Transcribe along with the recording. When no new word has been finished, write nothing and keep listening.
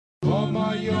For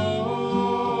my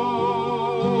yoke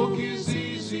is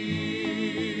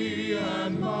easy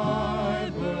and my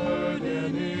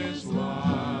burden is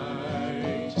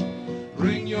light.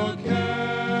 Bring your cares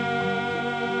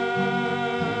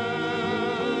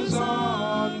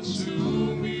unto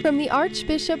me. From the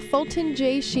Archbishop Fulton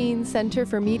J. Sheen Center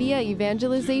for Media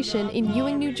Evangelization in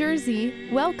Ewing, New Jersey,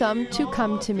 welcome to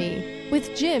Come to Me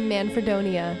with Jim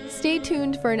Manfredonia. Stay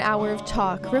tuned for an hour of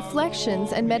talk,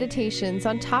 reflections, and meditations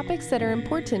on topics that are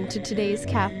important to today's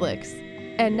Catholics.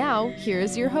 And now, here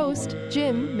is your host,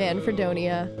 Jim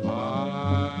Manfredonia.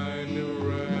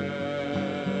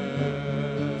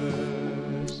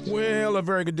 Well, a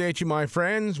very good day to you, my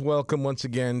friends. Welcome once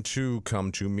again to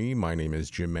Come to Me. My name is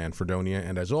Jim Manfredonia,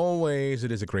 and as always,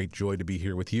 it is a great joy to be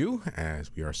here with you,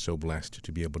 as we are so blessed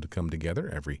to be able to come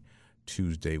together every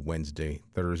Tuesday, Wednesday,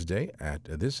 Thursday at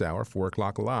this hour, 4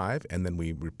 o'clock live, and then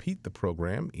we repeat the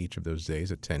program each of those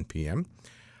days at 10 p.m.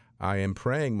 I am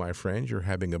praying, my friends, you're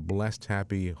having a blessed,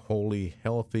 happy, holy,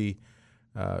 healthy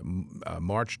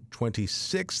March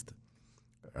 26th.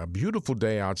 A beautiful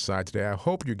day outside today. I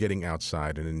hope you're getting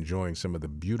outside and enjoying some of the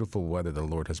beautiful weather the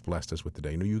Lord has blessed us with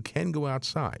today. You know, you can go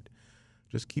outside.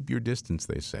 Just keep your distance,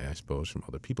 they say, I suppose, from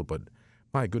other people. But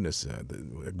my goodness, a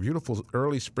beautiful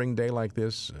early spring day like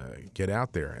this, get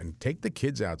out there and take the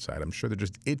kids outside. I'm sure they're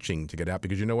just itching to get out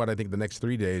because you know what? I think the next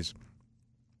 3 days,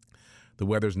 the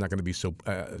weather's not going to be so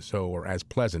or as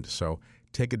pleasant. So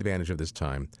take advantage of this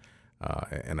time,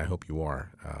 and I hope you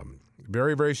are.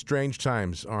 Very, very strange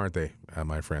times, aren't they,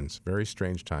 my friends? Very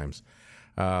strange times.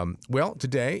 Well,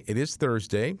 today it is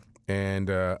Thursday, and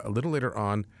a little later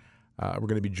on, we're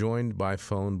going to be joined by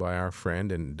phone by our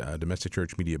friend and Domestic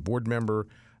Church Media Board member,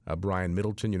 Brian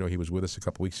Middleton. You know, he was with us a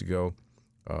couple weeks ago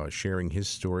sharing his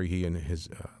story, he and his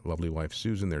lovely wife,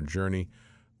 Susan, their journey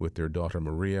with their daughter,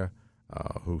 Maria,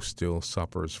 who still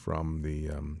suffers from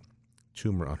the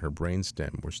tumor on her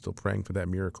brainstem. We're still praying for that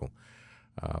miracle.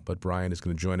 But Brian is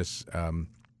going to join us.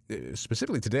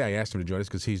 Specifically today, I asked him to join us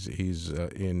because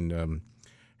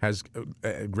has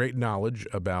great knowledge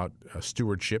about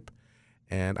stewardship,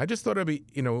 and I just thought it'd be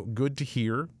good to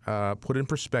hear, put in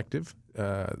perspective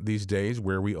these days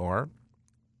where we are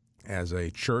as a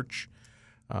church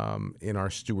in our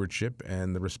stewardship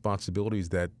and the responsibilities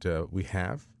that we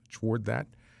have toward that.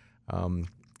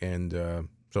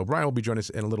 So Brian will be joining us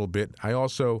in a little bit. I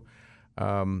also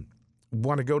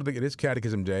want to go to it is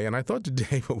Catechism Day, and I thought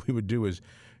today what we would do is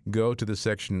go to the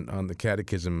section on the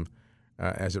Catechism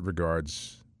as it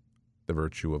regards the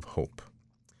virtue of hope.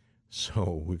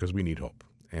 So, because we need hope,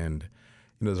 and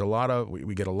there's a lot of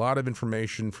we get a lot of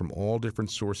information from all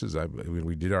different sources.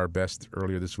 We did our best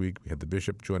earlier this week. We had the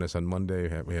bishop join us on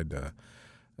Monday. We had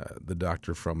the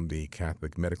doctor from the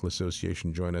Catholic Medical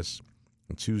Association join us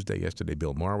on Tuesday. Yesterday,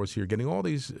 Bill Maher was here, getting all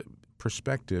these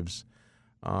perspectives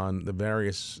on the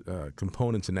various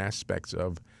components and aspects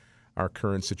of our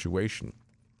current situation.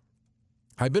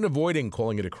 I've been avoiding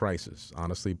calling it a crisis,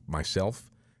 honestly, myself.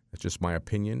 That's just my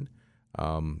opinion.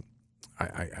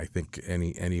 I think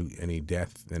any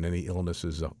death and any illness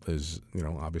is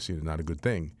obviously not a good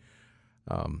thing,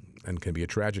 and can be a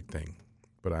tragic thing.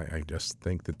 But I just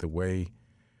think that the way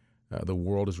the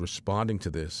world is responding to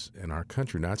this in our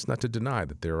country. Now, it's not to deny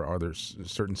that there are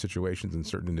certain situations and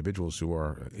certain individuals who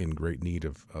are in great need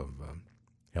of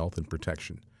health and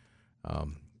protection.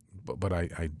 But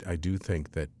I do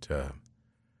think that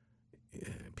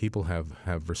people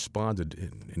have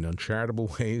responded in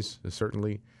uncharitable ways,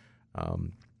 certainly.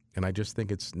 And I just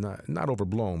think it's not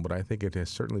overblown, but I think it has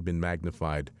certainly been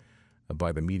magnified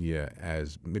by the media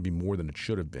as maybe more than it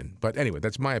should have been. But anyway,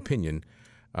 that's my opinion.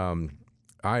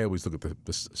 I always look at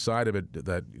the side of it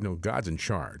that, God's in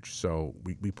charge. So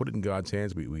we put it in God's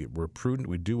hands. We're prudent.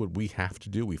 We do what we have to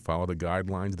do. We follow the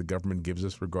guidelines the government gives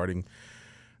us regarding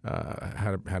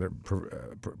how to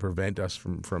prevent us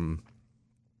from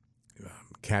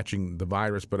catching the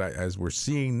virus. But as we're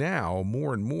seeing now,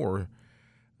 more and more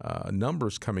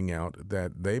numbers coming out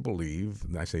that they believe,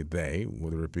 and I say they,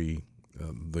 whether it be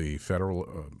the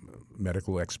federal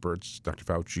medical experts, Dr.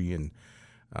 Fauci and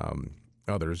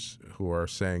others, who are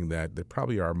saying that there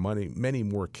probably are many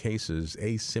more cases,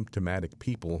 asymptomatic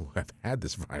people who have had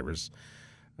this virus.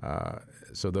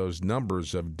 So those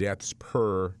numbers of deaths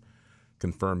per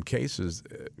confirmed cases,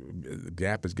 the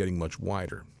gap is getting much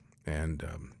wider. And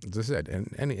as I said,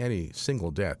 and any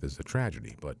single death is a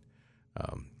tragedy. But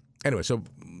anyway, so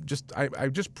I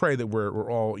just pray that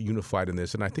we're all unified in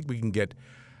this, and I think we can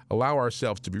allow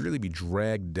ourselves to really be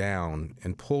dragged down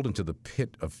and pulled into the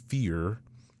pit of fear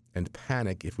and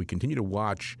panic if we continue to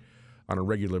watch on a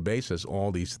regular basis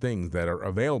all these things that are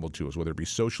available to us, whether it be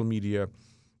social media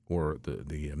or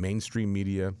the mainstream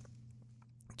media,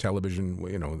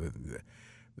 television,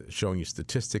 showing you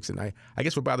statistics. And I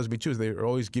guess what bothers me too is they're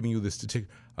always giving you this statistic,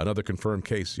 another confirmed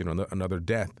case, another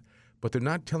death, but they're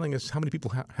not telling us how many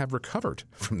people have recovered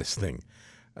from this thing.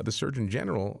 The Surgeon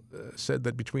General said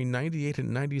that between 98 and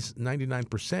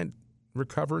 99%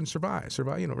 recover and survive,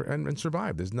 and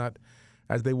survive. There's not,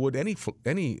 as they would any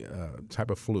type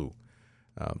of flu.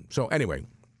 So anyway,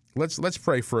 let's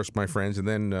pray first, my friends, and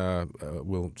then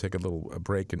we'll take a little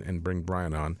break and bring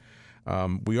Brian on.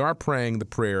 We are praying the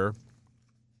prayer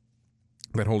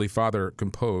that Holy Father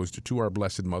composed to our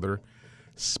Blessed Mother,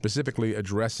 specifically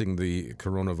addressing the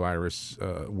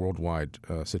coronavirus worldwide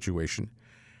situation.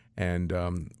 And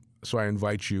so I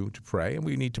invite you to pray, and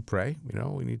we need to pray.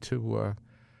 We need to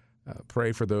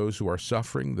pray for those who are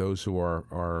suffering, those who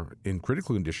are in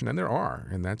critical condition, and there are,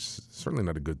 and that's certainly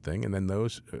not a good thing, and then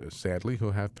those, sadly,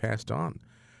 who have passed on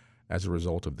as a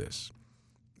result of this.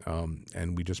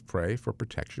 And we just pray for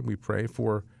protection. We pray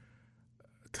for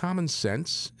common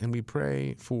sense, and we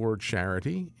pray for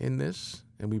charity in this,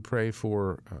 and we pray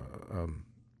for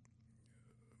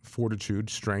fortitude,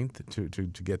 strength to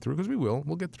get through, because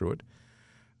we'll get through it,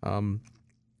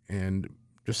 and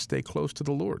just stay close to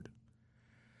the Lord.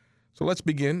 So let's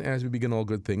begin, as we begin all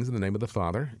good things, in the name of the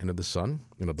Father, and of the Son,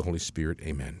 and of the Holy Spirit.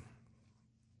 Amen.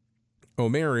 O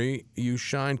Mary, you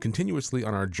shine continuously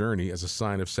on our journey as a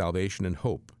sign of salvation and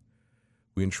hope.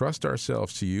 We entrust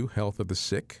ourselves to you, health of the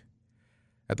sick.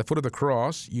 At the foot of the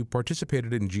cross, you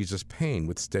participated in Jesus' pain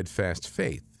with steadfast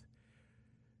faith.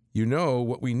 You know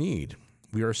what we need.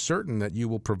 We are certain that you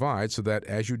will provide so that,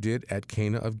 as you did at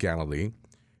Cana of Galilee,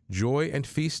 joy and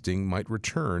feasting might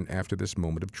return after this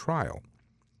moment of trial.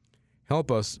 Help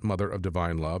us, Mother of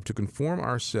Divine Love, to conform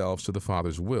ourselves to the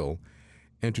Father's will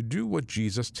and to do what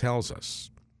Jesus tells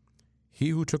us. He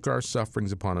who took our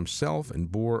sufferings upon himself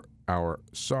and bore our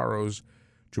sorrows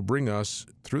to bring us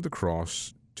through the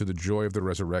cross to the joy of the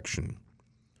resurrection.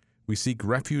 We seek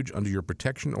refuge under your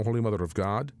protection, O Holy Mother of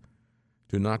God.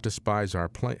 Do not despise our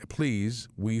pleas,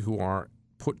 we who are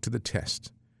put to the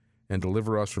test, and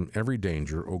deliver us from every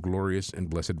danger, O glorious and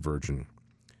blessed Virgin.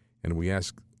 And we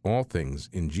ask all things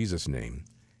in Jesus' name.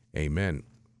 Amen.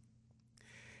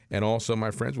 And also,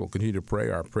 my friends, we'll continue to pray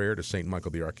our prayer to St.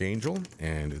 Michael the Archangel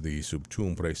and the Sub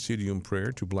Tuum Praesidium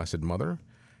prayer to Blessed Mother,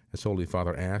 as Holy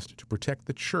Father asked, to protect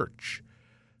the Church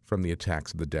from the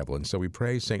attacks of the devil. And so we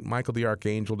pray, St. Michael the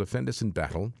Archangel, defend us in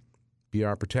battle, be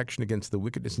our protection against the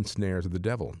wickedness and snares of the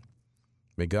devil.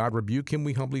 May God rebuke him,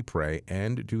 we humbly pray,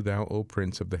 and do thou, O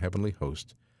Prince of the heavenly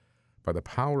host, by the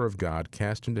power of God,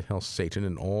 cast into hell Satan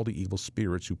and all the evil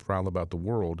spirits who prowl about the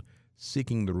world,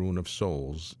 seeking the ruin of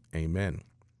souls. Amen.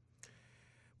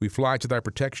 We fly to thy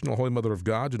protection, O Holy Mother of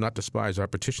God. Do not despise our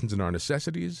petitions and our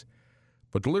necessities,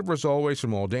 but deliver us always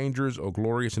from all dangers, O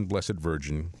glorious and blessed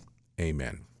Virgin.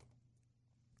 Amen.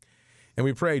 And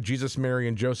we pray, Jesus, Mary,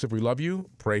 and Joseph, we love you.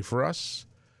 Pray for us.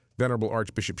 Venerable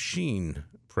Archbishop Sheen,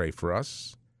 pray for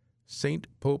us. Saint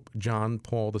Pope John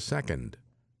Paul II,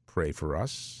 pray for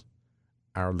us.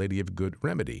 Our Lady of Good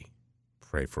Remedy,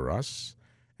 pray for us.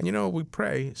 And we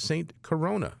pray, Saint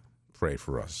Corona, pray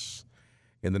for us.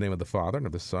 In the name of the Father, and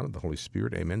of the Son, and of the Holy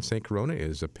Spirit, amen. Saint Corona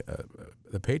is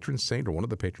the patron saint, or one of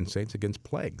the patron saints, against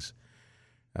plagues.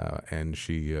 And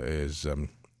she is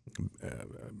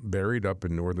buried up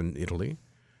in northern Italy.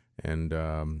 And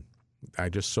I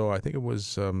just saw, I think it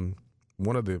was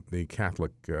one of the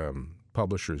Catholic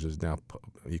publishers is now,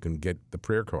 you can get the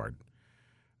prayer card,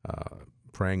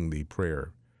 praying the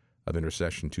prayer of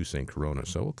intercession to St. Corona.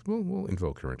 So we'll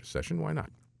invoke her intercession. Why not?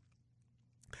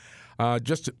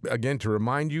 Just again to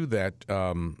remind you that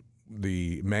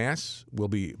the Mass will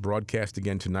be broadcast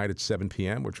again tonight at 7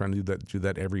 p.m. We're trying to do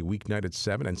that every weeknight at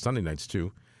 7, and Sunday nights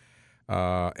too.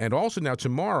 And also now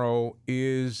tomorrow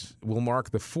will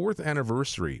mark the 4th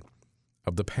anniversary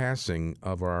of the passing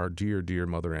of our dear, dear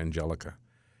Mother Angelica.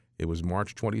 It was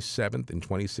March 27th in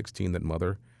 2016 that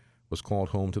Mother was called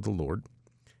home to the Lord.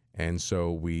 And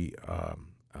so we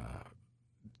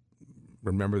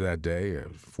remember that day,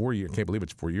 4 years, can't believe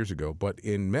it's 4 years ago, but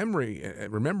in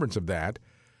remembrance of that,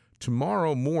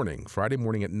 tomorrow morning, Friday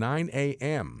morning at 9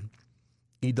 a.m.,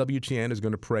 EWTN is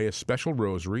going to pray a special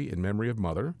rosary in memory of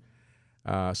Mother.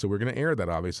 So we're going to air that,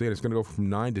 obviously, and it's going to go from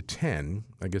 9 to 10.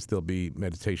 I guess there'll be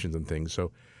meditations and things.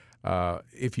 So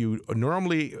if you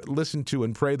normally listen to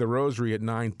and pray the rosary at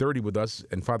 9:30 with us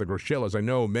and Father Groeschel, as I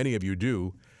know many of you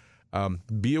do,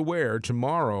 be aware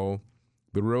tomorrow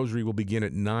the rosary will begin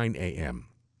at 9 a.m.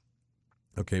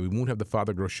 Okay, we won't have the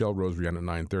Father Groeschel rosary on at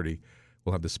 9:30.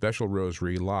 We'll have the special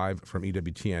rosary live from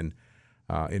EWTN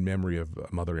in memory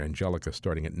of Mother Angelica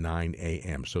starting at 9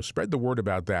 a.m. So spread the word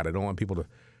about that. I don't want people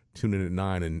tune in at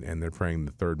 9 and they're praying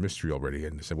the third mystery already.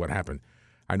 And they said, what happened?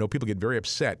 I know people get very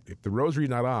upset if the rosary's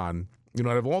not on. You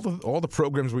know, out of all the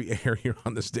programs we air here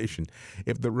on the station,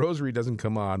 if the rosary doesn't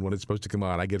come on when it's supposed to come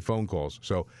on, I get phone calls.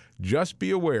 So just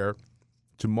be aware,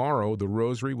 tomorrow the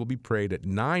rosary will be prayed at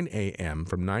 9 a.m.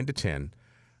 from 9 to 10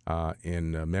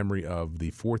 in memory of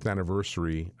the 4th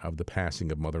anniversary of the passing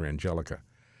of Mother Angelica.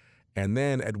 And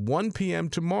then at 1 p.m.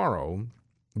 tomorrow,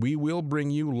 we will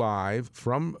bring you live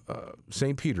from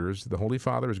St. Peter's. The Holy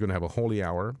Father is going to have a holy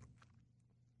hour.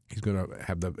 He's going to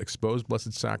have the exposed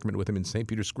Blessed Sacrament with him in St.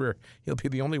 Peter's Square. He'll be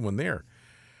the only one there.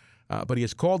 But he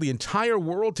has called the entire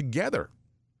world together,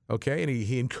 okay? And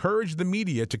he encouraged the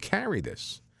media to carry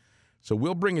this. So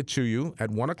we'll bring it to you at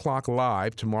 1 o'clock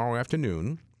live tomorrow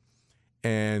afternoon.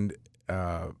 And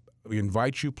we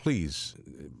invite you, please,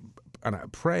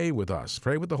 pray with us.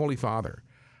 Pray with the Holy Father.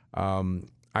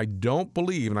 I don't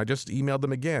believe, and I just emailed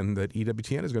them again, that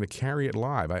EWTN is going to carry it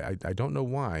live. I don't know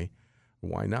why.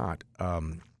 Why not?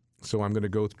 So I'm going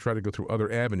to try to go through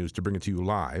other avenues to bring it to you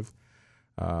live.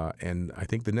 And I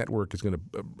think the network is going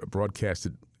to broadcast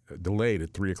it delayed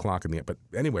at 3 o'clock in the end. But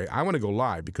anyway, I want to go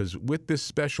live because with this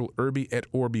special Urbi et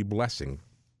Orbi blessing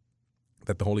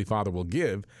that the Holy Father will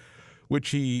give, which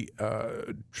he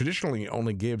traditionally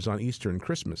only gives on Easter and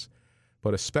Christmas,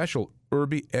 but a special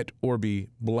Urbi et Orbi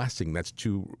blessing that's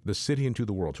to the city and to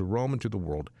the world, to Rome and to the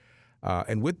world.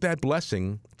 And with that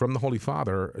blessing from the Holy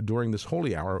Father during this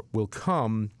holy hour will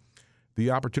come the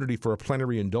opportunity for a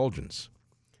plenary indulgence.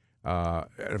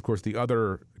 And of course, the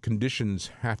other conditions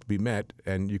have to be met,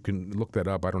 and you can look that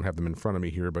up. I don't have them in front of me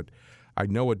here, but I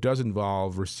know it does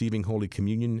involve receiving Holy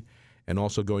Communion and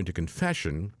also going to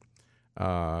confession.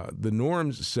 The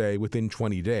norms say within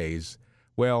 20 days.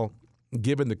 Well,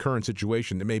 given the current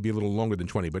situation, it may be a little longer than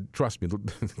 20, but trust me,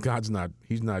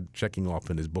 he's not checking off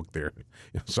in his book there.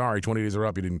 Sorry, 20 days are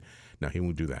up. No, he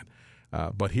won't do that.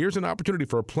 But here's an opportunity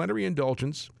for a plenary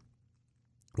indulgence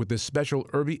with this special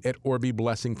Urbi et Orbi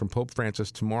blessing from Pope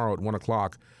Francis tomorrow at 1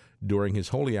 o'clock during his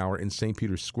holy hour in St.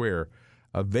 Peter's Square,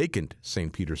 a vacant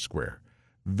St. Peter's Square.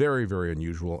 Very, very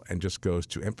unusual, and just goes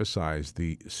to emphasize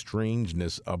the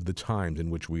strangeness of the times in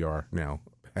which we are now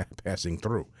passing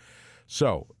through.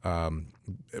 So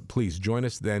please join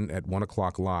us then at 1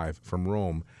 o'clock live from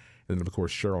Rome. And then, of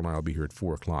course, Cheryl and I will be here at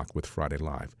 4 o'clock with Friday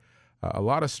Live. A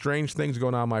lot of strange things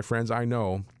going on, my friends, I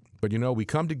know. But, we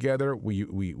come together.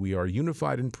 We are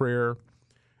unified in prayer.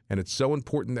 And it's so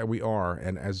important that we are.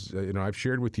 And as I've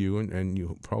shared with you, and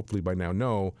you hopefully by now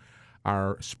know,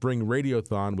 our spring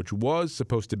radiothon, which was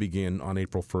supposed to begin on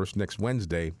April 1st, next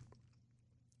Wednesday,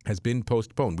 has been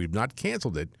postponed. We've not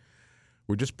canceled it.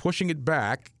 We're just pushing it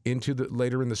back into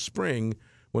later in the spring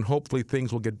when hopefully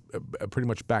things will get pretty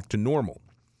much back to normal.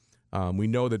 We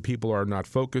know that people are not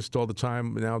focused all the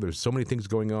time now. There's so many things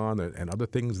going on and other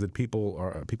things that people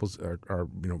are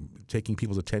taking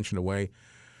people's attention away.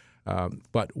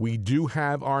 But we do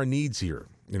have our needs here.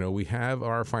 We have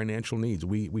our financial needs.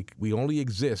 We only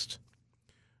exist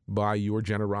by your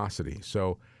generosity.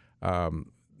 So we're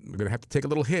going to have to take a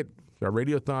little hit. Our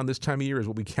radiothon this time of year is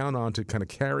what we count on to kind of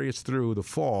carry us through the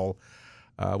fall.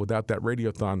 Without that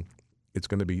radiothon, it's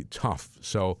going to be tough.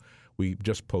 So we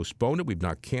just postponed it. We've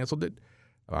not canceled it.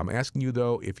 I'm asking you,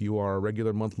 though, if you are a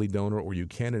regular monthly donor or you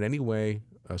can in any way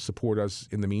support us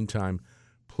in the meantime,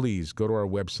 please go to our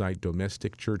website,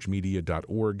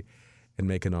 domesticchurchmedia.org, and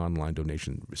make an online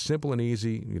donation. Simple and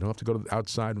easy. You don't have to go to the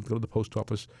outside, go to the post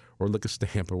office or lick a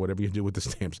stamp or whatever you do with the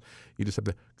stamps. You just have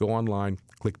to go online,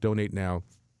 click Donate Now,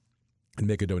 and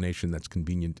make a donation that's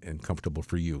convenient and comfortable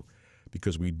for you,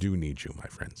 because we do need you, my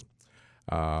friends.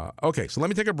 Okay, so let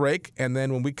me take a break, and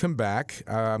then when we come back,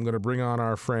 I'm going to bring on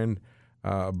our friend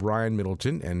Brian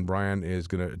Middleton, and Brian is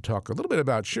going to talk a little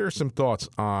bit share some thoughts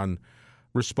on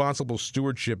responsible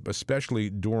stewardship, especially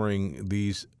during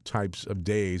these types of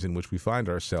days in which we find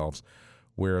ourselves,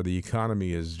 where the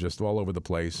economy is just all over the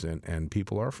place and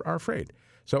people are afraid.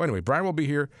 So anyway, Brian will be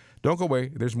here. Don't go away.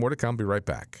 There's more to come. Be right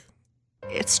back.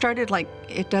 It started like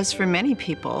it does for many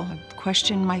people,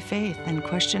 question my faith and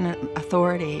question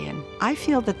authority. And I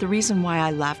feel that the reason why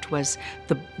I left was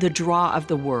the draw of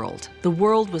the world. The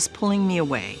world was pulling me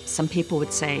away. Some people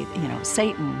would say,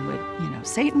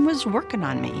 Satan was working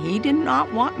on me. He did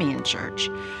not want me in church.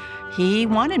 He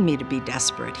wanted me to be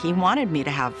desperate. He wanted me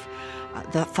to have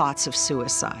the thoughts of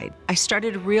suicide. I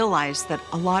started to realize that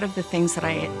a lot of the things that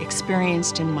I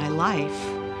experienced in my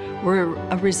life were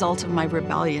a result of my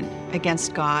rebellion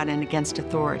against God and against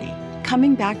authority.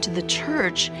 Coming back to the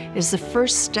church is the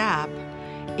first step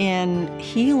in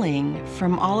healing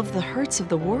from all of the hurts of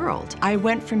the world. I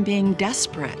went from being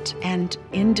desperate and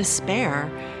in despair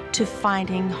to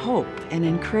finding hope and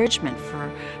encouragement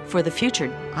for the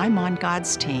future. I'm on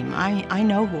God's team. I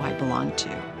know who I belong to,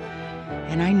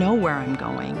 and I know where I'm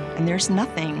going, and there's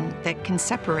nothing that can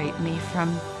separate me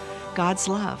from God's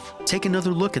love. Take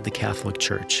another look at the Catholic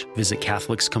Church. Visit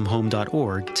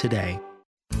CatholicsComeHome.org today.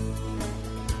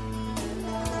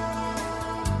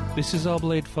 This is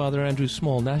Oblate Father Andrew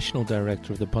Small, National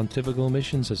Director of the Pontifical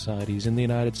Mission Societies in the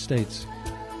United States.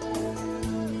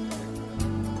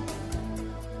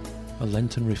 A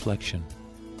Lenten Reflection.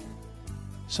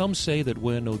 Some say that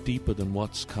we're no deeper than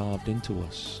what's carved into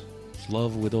us. It's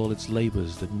love with all its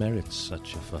labors that merits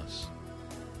such a fuss.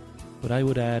 But I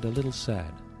would add, a little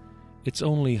sad, it's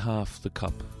only half the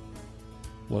cup.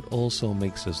 What also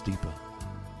makes us deeper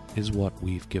is what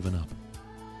we've given up.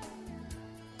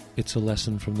 It's a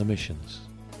lesson from the missions.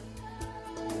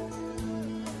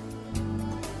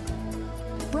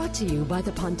 Brought to you by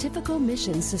the Pontifical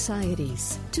Mission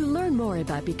Societies. To learn more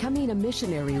about becoming a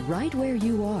missionary right where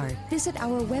you are, visit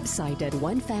our website at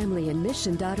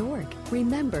onefamilyandmission.org.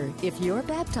 Remember, if you're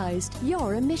baptized,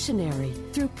 you're a missionary.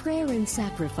 Through prayer and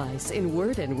sacrifice, in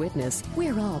word and witness,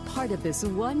 we're all part of this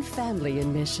one family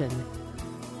in mission.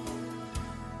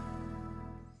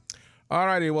 All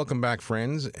righty, welcome back,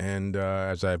 friends. And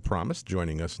as I promised,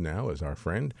 joining us now is our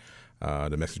friend,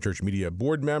 the Mexican Church Media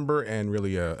board member, and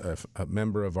really a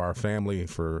member of our family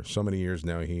for so many years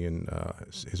now. He and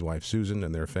his wife, Susan,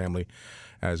 and their family.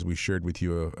 As we shared with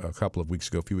you a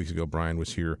few weeks ago, Brian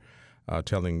was here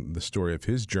telling the story of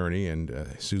his journey and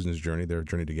Susan's journey, their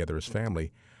journey together as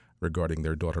family, regarding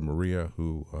their daughter, Maria,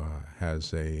 who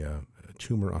has a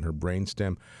tumor on her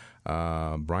brainstem.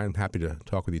 Brian, I'm happy to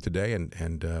talk with you today.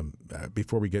 And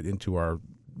before we get into our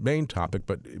main topic,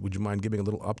 but would you mind giving a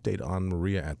little update on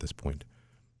Maria at this point?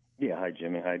 Yeah, hi,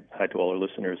 Jimmy. Hi to all our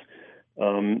listeners.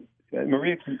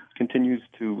 Maria continues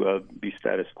to be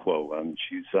status quo.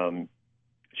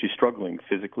 She's struggling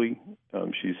physically.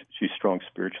 She's strong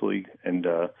spiritually, and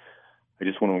I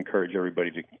just want to encourage everybody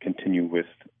to continue with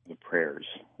the prayers.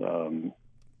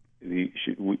 We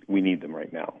need them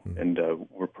right now, and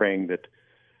we're praying that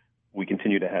we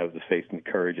continue to have the faith and the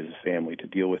courage as a family to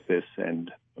deal with this. And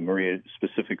Maria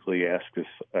specifically asked if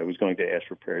I was going to ask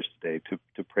for prayers today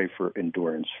to pray for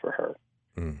endurance for her.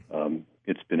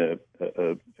 It's been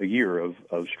a year of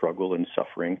struggle and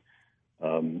suffering,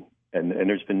 and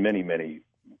there's been many, many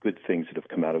good things that have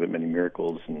come out of it, many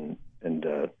miracles, and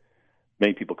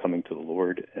many people coming to the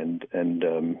Lord. And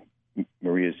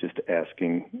Maria's just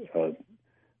asking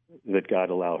that God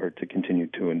allow her to continue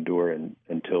to endure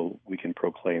until we can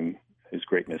proclaim His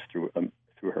greatness through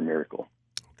her miracle.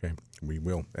 Okay, we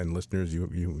will. And listeners,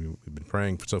 you've been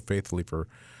praying so faithfully for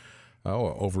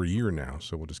over a year now,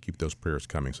 so we'll just keep those prayers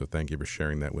coming. So thank you for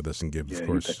sharing that with us, and give, of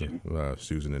course,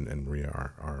 Susan and Maria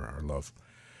our love.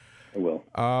 I will.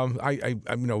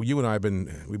 You and I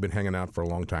we've been hanging out for a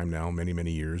long time now, many,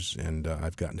 many years, and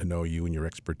I've gotten to know you and your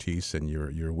expertise and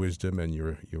your wisdom and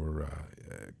your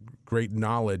great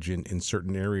knowledge in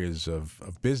certain areas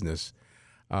of business.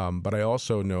 But I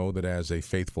also know that as a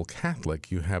faithful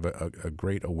Catholic, you have a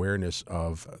great awareness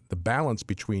of the balance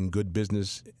between good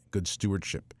business, good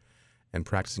stewardship, and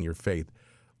practicing your faith.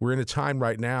 We're in a time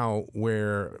right now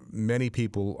where many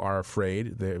people are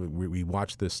afraid. We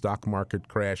watch the stock market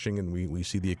crashing, and we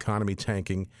see the economy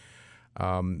tanking.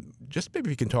 Just maybe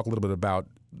if you can talk a little bit about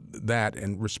that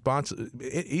and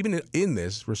even in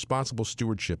this, responsible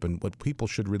stewardship and what people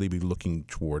should really be looking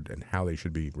toward and how they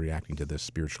should be reacting to this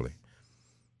spiritually.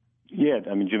 Yeah,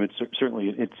 I mean, Jim,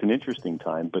 certainly it's an interesting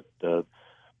time, but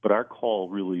our call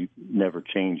really never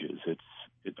changes.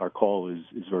 Our call is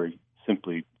very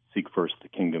simply seek first the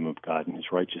kingdom of God and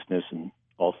His righteousness, and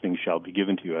all things shall be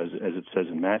given to you, as it says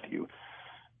in Matthew.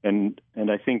 And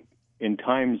I think in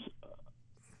times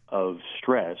of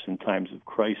stress, in times of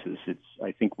crisis,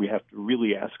 I think we have to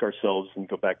really ask ourselves and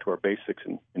go back to our basics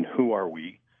and who are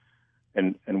we,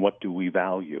 and what do we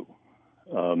value.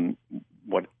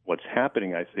 What's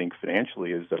happening, I think,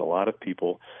 financially is that a lot of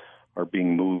people are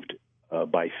being moved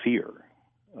by fear,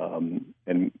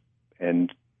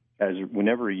 and as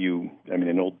whenever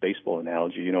an old baseball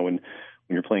analogy, when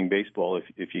you're playing baseball,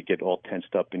 if you get all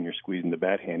tensed up and you're squeezing the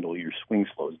bat handle, your swing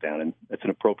slows down, and that's an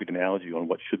appropriate analogy on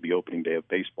what should be opening day of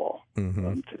baseball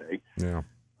today. Yeah,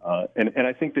 and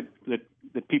I think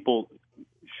that people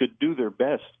should do their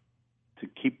best to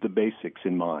keep the basics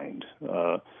in mind.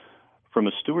 From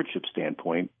a stewardship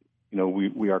standpoint,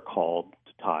 we are called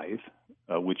to tithe,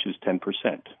 which is 10%.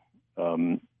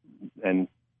 And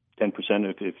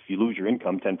 10%, if you lose your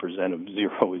income, 10% of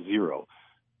zero is zero.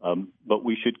 But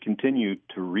we should continue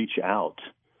to reach out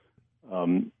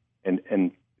and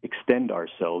extend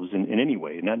ourselves in any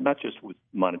way, not just with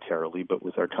monetarily, but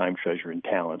with our time, treasure, and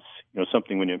talents.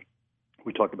 Something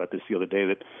we talked about this the other day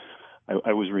that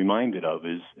I was reminded of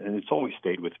is, and it's always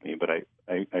stayed with me, but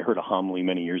I heard a homily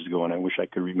many years ago, and I wish I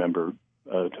could remember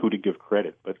who to give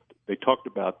credit, but they talked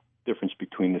about the difference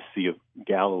between the Sea of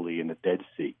Galilee and the Dead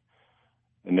Sea,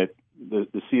 and that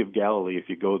the Sea of Galilee, if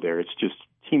you go there, it's just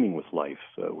teeming with life,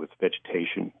 with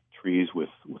vegetation, trees, with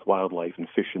wildlife and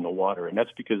fish in the water, and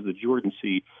that's because the Jordan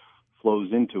Sea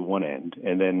flows into one end,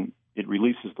 and then it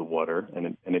releases the water,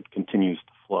 and it continues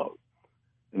to flow.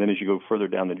 And then as you go further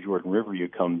down the Jordan River, you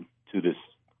come to this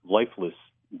lifeless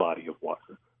body of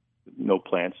water, no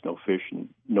plants, no fish, and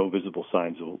no visible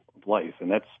signs of life.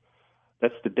 And that's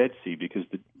the Dead Sea, because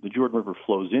the Jordan River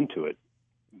flows into it,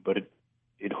 but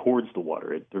it hoards the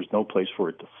water. There's no place for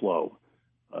it to flow.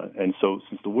 And so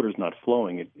since the water's not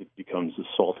flowing, it becomes a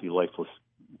salty, lifeless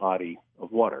body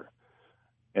of water.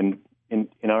 And in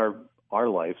our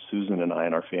life, Susan and I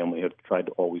and our family have tried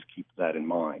to always keep that in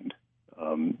mind,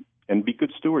 and be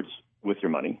good stewards with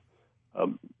your money.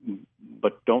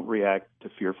 But don't react to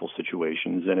fearful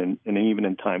situations, and even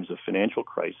in times of financial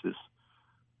crisis,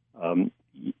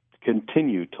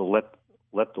 continue to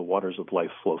let the waters of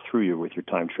life flow through you with your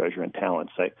time, treasure, and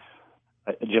talents.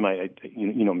 Jim,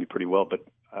 you know me pretty well, but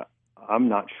I'm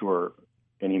not sure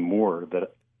anymore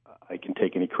that I can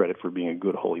take any credit for being a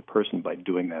good, holy person by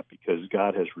doing that, because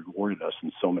God has rewarded us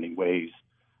in so many ways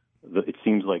that it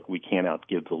seems like we can't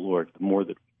outgive the Lord. The more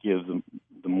that we give,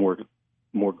 the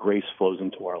more grace flows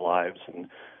into our lives.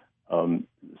 And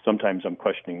sometimes I'm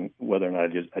questioning whether or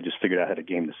not I just figured out how to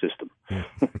game the system.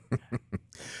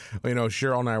 Well,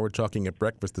 Cheryl and I were talking at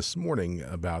breakfast this morning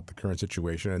about the current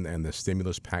situation and the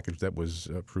stimulus package that was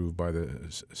approved by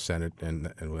the Senate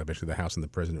and eventually the House, and the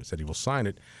President said he will sign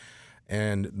it.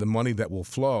 And the money that will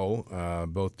flow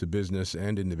both to business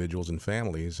and individuals and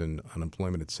families and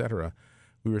unemployment, et cetera.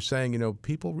 We were saying,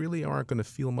 people really aren't going to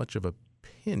feel much of a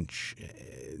pinch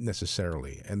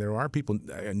necessarily. And there are people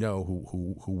I know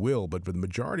who will, but for the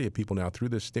majority of people now through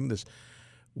this stimulus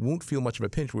won't feel much of a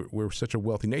pinch. We're such a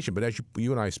wealthy nation. But as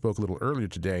you and I spoke a little earlier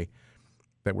today,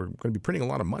 that we're going to be printing a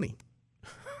lot of money.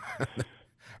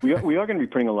 We are going to be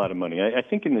printing a lot of money. I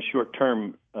think in the short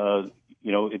term, I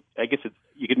guess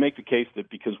you could make the case that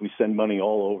because we send money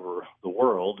all over the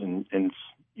world and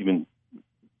even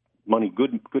money,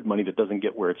 good money that doesn't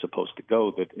get where it's supposed to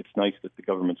go, that it's nice that the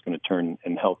government's going to turn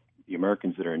and help the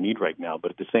Americans that are in need right now.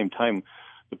 But at the same time,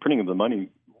 the printing of the money,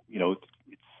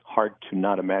 it's hard to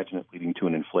not imagine it leading to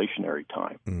an inflationary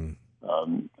time.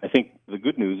 I think the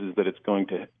good news is that it's going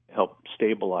to help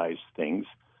stabilize things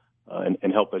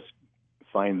and help us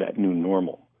find that new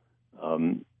normal.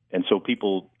 And so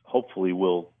people hopefully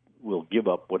will give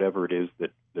up whatever it is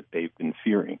that they've been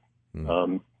fearing.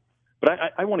 But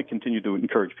I want to continue to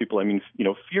encourage people. I mean,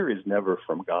 fear is never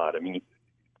from God. I mean, the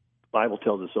Bible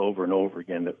tells us over and over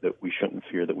again that we shouldn't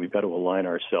fear, that we've got to align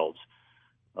ourselves.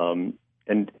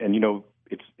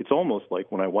 It's almost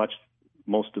like when I watch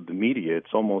most of the media,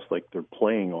 it's almost like they're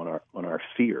playing on our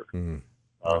fear.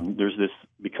 There's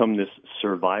become this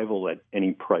survival at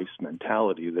any price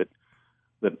mentality that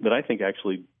I think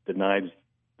actually denies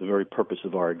the very purpose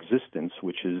of our existence,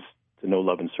 which is to know,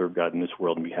 love, and serve God in this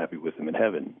world and be happy with Him in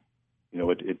heaven.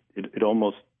 It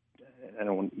almost, I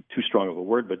don't want too strong of a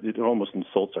word, but it almost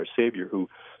insults our Savior, who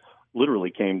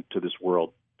literally came to this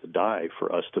world to die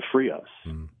for us, to free us.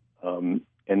 And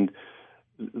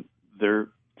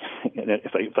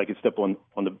if I could step on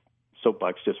the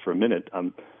soapbox just for a minute,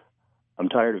 I'm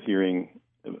tired of hearing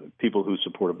people who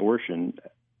support abortion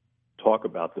talk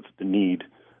about the need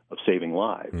of saving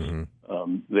lives.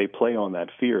 They play on that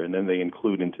fear, and then they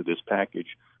include into this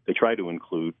package, they try to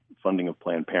include funding of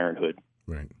Planned Parenthood.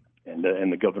 Right.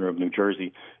 And the governor of New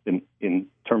Jersey, in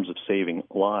terms of saving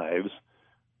lives,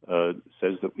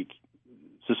 says that we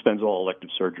suspends all elective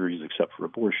surgeries except for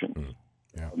abortion.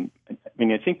 Yeah.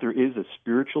 I think there is a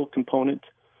spiritual component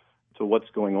to what's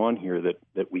going on here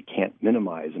that we can't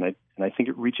minimize, and I think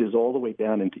it reaches all the way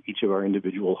down into each of our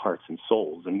individual hearts and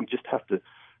souls, and we just have to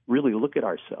really look at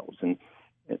ourselves. And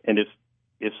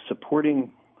if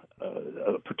supporting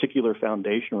a particular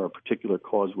foundation or a particular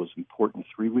cause was important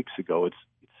 3 weeks ago, it's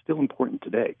still important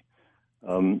today.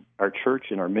 Our church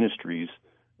and our ministries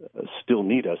still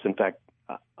need us. In fact,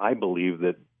 I believe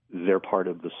that they're part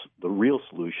of the real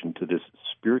solution to this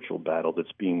spiritual battle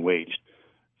that's being waged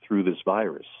through this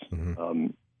virus.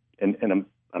 And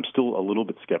I'm still a little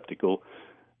bit skeptical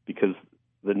because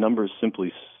the numbers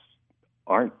simply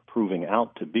aren't proving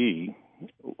out to be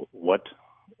what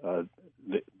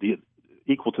the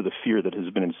equal to the fear that has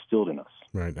been instilled in us.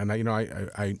 Right, and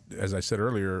I as I said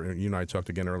earlier, you and I talked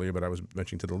again earlier, but I was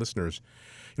mentioning to the listeners,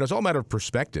 it's all a matter of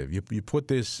perspective. You put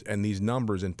this and these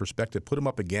numbers in perspective, put them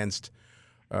up against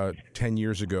 10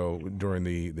 years ago during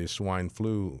the swine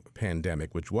flu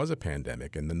pandemic, which was a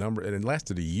pandemic, and it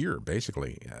lasted a year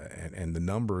basically, and the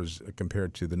numbers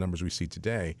compared to the numbers we see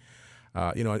today.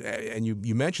 And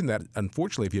you mentioned that,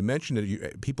 unfortunately, if you mention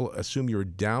it, people assume you're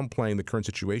downplaying the current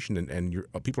situation, and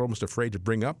people are almost afraid to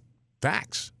bring up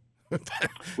facts.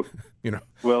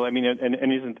 Well, I mean,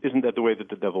 and isn't that the way that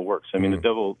the devil works? I mean, the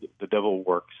devil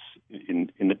works in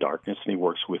the darkness, and he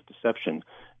works with deception.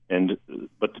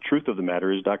 But the truth of the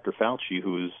matter is, Dr. Fauci,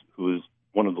 who is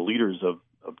one of the leaders of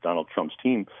Donald Trump's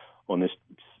team on this,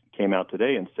 came out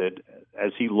today and said,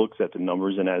 as he looks at the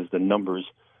numbers and as the numbers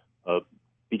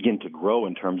begin to grow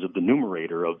in terms of the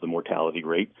numerator of the mortality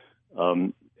rate,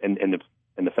 and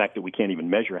the fact that we can't even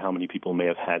measure how many people may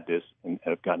have had this and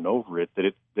have gotten over it, that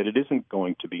it isn't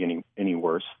going to be any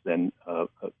worse than a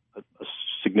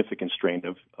significant strain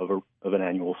of an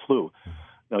annual flu.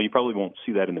 Now, you probably won't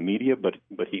see that in the media, but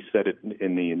he said it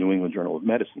in the New England Journal of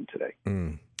Medicine today.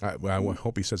 I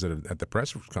hope he says it at the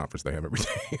press conference they have every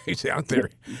day. He's out there.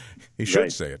 He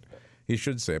should say it. He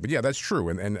should say it. But yeah, that's true,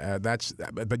 and that's.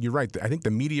 But you're right. I think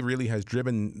the media really has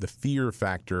driven the fear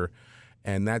factor,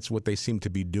 and that's what they seem to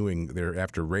be doing. They're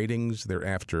after ratings. They're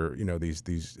after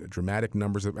these dramatic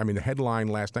numbers. I mean, the headline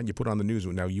last night you put on the news.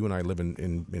 Now you and I live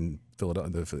in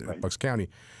Philadelphia, Bucks County.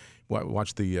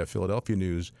 Watch the Philadelphia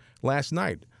news last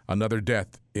night. Another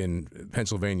death in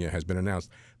Pennsylvania has been announced.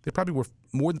 There probably were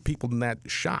more people than that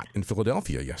shot in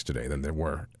Philadelphia yesterday than there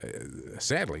were,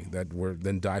 sadly, that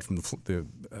then died from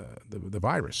the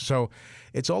virus. So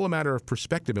it's all a matter of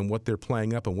perspective and what they're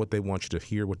playing up and what they want you to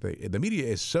hear. The media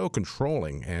is so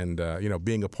controlling, and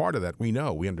being a part of that, we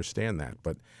understand that,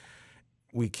 but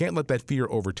we can't let that fear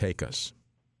overtake us.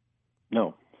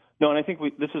 No, and I think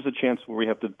this is a chance where we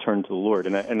have to turn to the Lord.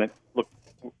 And look,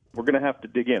 we're going to have to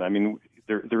dig in. I mean,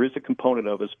 there is a component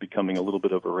of us becoming a little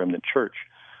bit of a remnant church,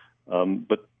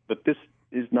 but this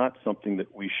is not something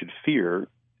that we should fear.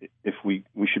 If we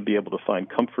should be able to find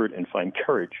comfort and find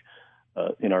courage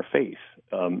in our faith.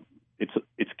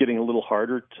 It's getting a little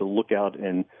harder to look out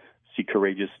and see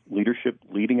courageous leadership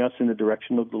leading us in the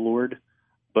direction of the Lord,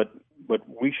 but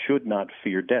we should not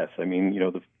fear death. I mean,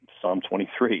 the Psalm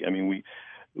 23. I mean,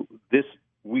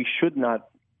 we should not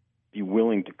be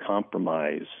willing to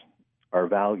compromise our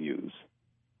values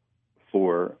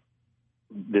for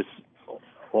this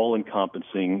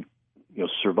all-encompassing,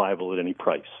 survival at any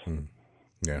price.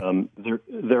 Yeah.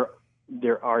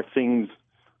 There are things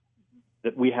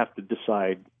that we have to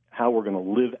decide how we're going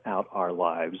to live out our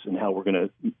lives and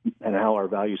how our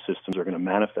value systems are going to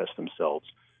manifest themselves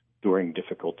during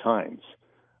difficult times.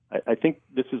 I think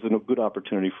this is a good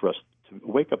opportunity for us to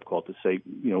wake up call to say,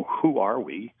 who are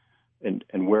we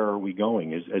and where are we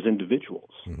going as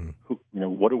individuals? Mm-hmm.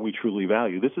 What do we truly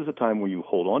value? This is a time when you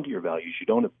hold on to your values. You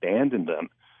don't abandon them.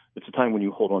 It's a time when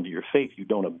you hold on to your faith. You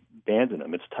don't abandon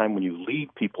them. It's a time when you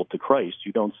lead people to Christ.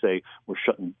 You don't say, we're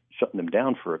shutting them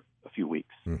down for a few weeks.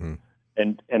 Mm-hmm.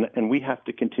 And we have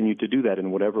to continue to do that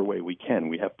in whatever way we can.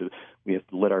 We have to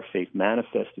let our faith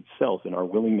manifest itself in our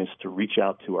willingness to reach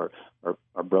out to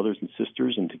our brothers and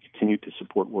sisters and to continue to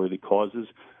support worthy causes.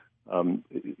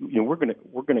 We're going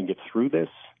to get through this.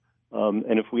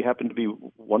 And if we happen to be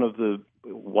one of the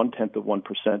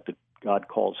 0.1% that God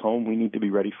calls home, we need to be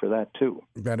ready for that too.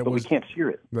 But we can't fear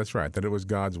it. That's right. That it was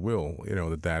God's will,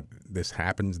 that this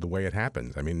happens the way it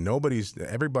happens. I mean,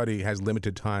 everybody has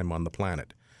limited time on the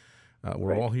planet.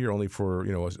 We're all here only for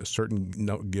a certain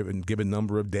given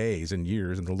number of days and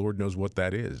years, and the Lord knows what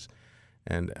that is.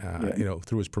 And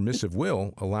through His permissive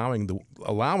will,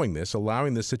 allowing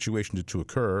this situation to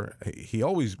occur, He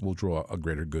always will draw a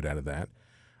greater good out of that.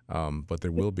 But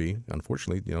there will be,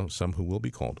 unfortunately, some who will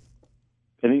be called.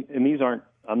 And these aren't.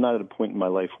 I'm not at a point in my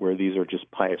life where these are just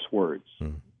pious words.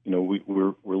 Mm.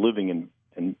 We're living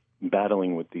and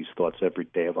battling with these thoughts every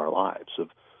day of our lives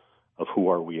of who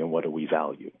are we and what do we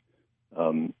value.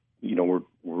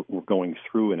 We're going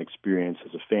through an experience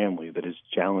as a family that has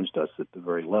challenged us at the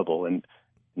very level, and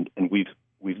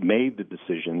we've made the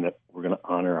decision that we're going to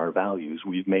honor our values.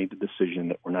 We've made the decision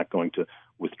that we're not going to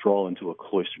withdraw into a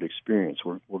cloistered experience.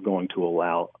 We're going to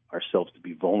allow ourselves to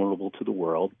be vulnerable to the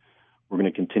world. We're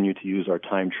going to continue to use our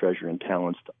time, treasure, and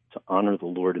talents to honor the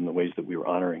Lord in the ways that we were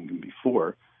honoring Him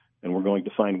before, and we're going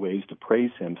to find ways to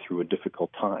praise Him through a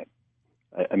difficult time.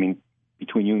 I mean,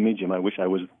 between you and me, Jim, I wish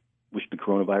the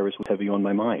coronavirus was heavy on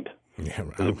my mind. Yeah,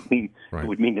 It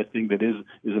would mean a thing that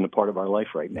isn't a part of our life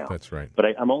right now. That's right. But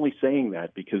I'm only saying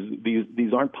that because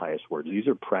these aren't pious words. These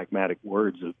are pragmatic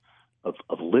words of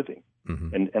living.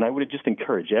 Mm-hmm. And I would just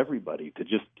encourage everybody to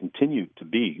just continue to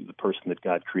be the person that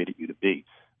God created you to be.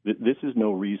 This is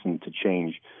no reason to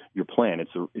change your plan.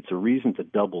 It's a reason to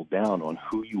double down on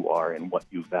who you are and what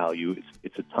you value.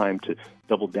 It's a time to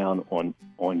double down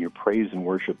on your praise and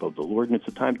worship of the Lord, and it's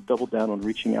a time to double down on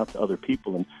reaching out to other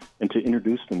people and to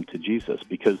introduce them to Jesus,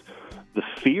 because the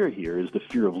fear here is the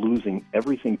fear of losing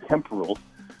everything temporal,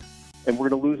 and we're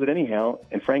going to lose it anyhow,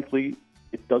 and frankly,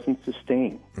 it doesn't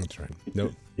sustain. That's right. It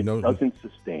doesn't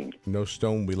sustain. No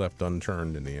stone we left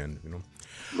unturned in the end,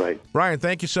 Right. Brian,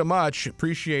 thank you so much.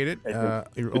 Appreciate it.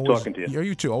 Good talking to you.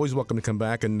 You too. Always welcome to come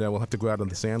back, and we'll have to go out on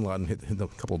the sandlot and hit a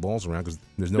couple of balls around because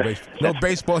there's no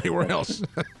baseball anywhere else.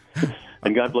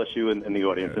 And God bless you and the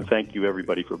audience, and thank you,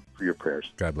 everybody, for your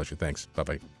prayers. God bless you. Thanks.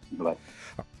 Bye-bye. Bye-bye.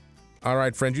 All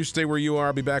right, friends, you stay where you are.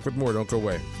 I'll be back with more. Don't go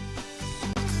away.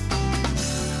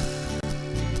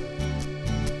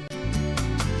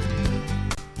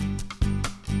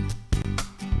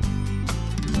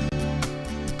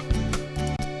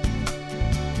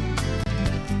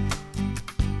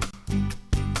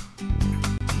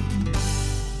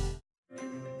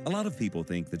 A lot of people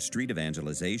think that street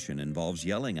evangelization involves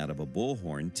yelling out of a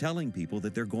bullhorn telling people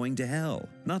that they're going to hell.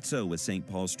 Not so with St.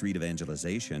 Paul's Street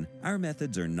Evangelization. Our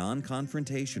methods are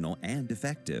non-confrontational and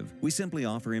effective. We simply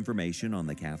offer information on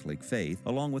the Catholic faith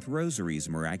along with rosaries,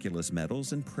 miraculous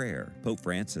medals, and prayer. Pope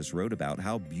Francis wrote about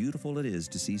how beautiful it is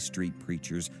to see street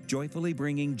preachers joyfully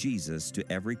bringing Jesus to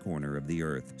every corner of the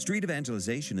earth. Street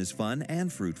evangelization is fun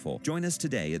and fruitful. Join us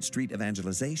today at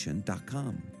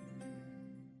streetevangelization.com.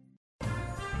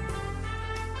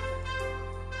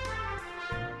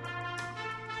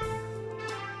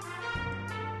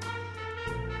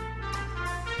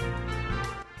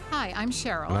 Hi, I'm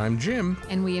Cheryl. And I'm Jim.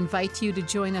 And we invite you to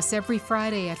join us every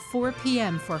Friday at 4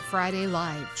 p.m. for Friday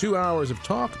Live. 2 hours of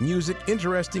talk, music,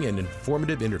 interesting and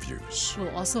informative interviews.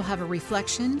 We'll also have a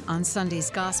reflection on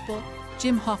Sunday's Gospel,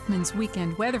 Jim Hoffman's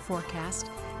weekend weather forecast,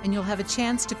 and you'll have a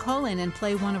chance to call in and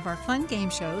play one of our fun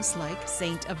game shows like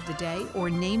Saint of the Day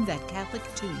or Name That Catholic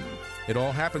Tune. It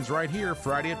all happens right here,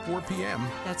 Friday at 4 p.m.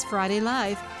 That's Friday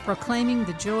Live, proclaiming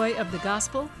the joy of the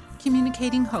gospel,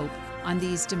 communicating hope on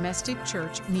these domestic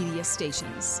church media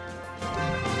stations.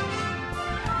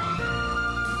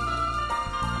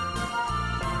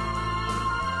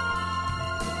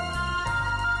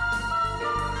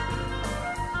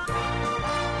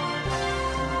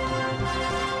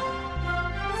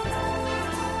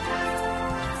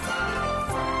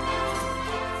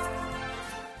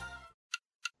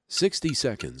 "60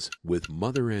 Seconds with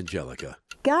Mother Angelica."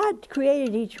 God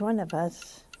created each one of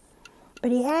us,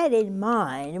 but he had in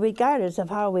mind, regardless of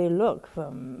how we look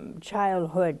from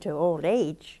childhood to old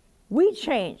age, we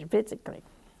change physically,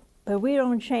 but we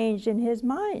don't change in his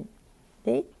mind.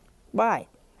 See? Why?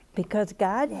 Because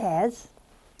God has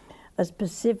a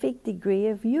specific degree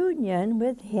of union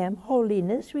with him,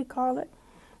 holiness we call it,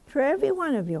 for every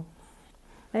one of you.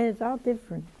 And it's all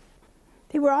different.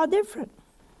 See, we're all different.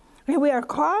 And we are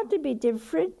called to be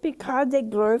different because it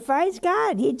glorifies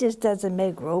God. He just doesn't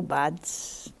make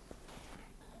robots.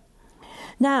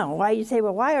 Now, why you say,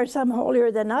 well, why are some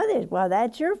holier than others? Well,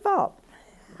 that's your fault.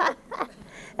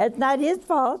 That's not his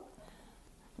fault.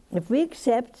 If we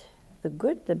accept the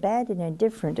good, the bad, and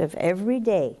indifferent of every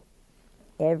day,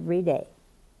 we'll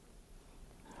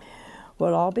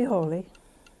all be holy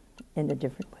in a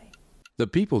different way. The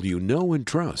people you know and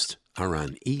trust are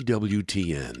on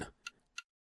EWTN.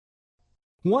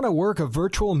 Want to work a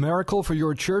virtual miracle for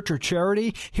your church or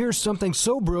charity? Here's something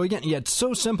so brilliant yet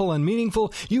so simple and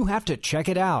meaningful, you have to check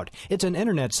it out. It's an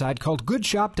internet site called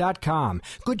Goodshop.com.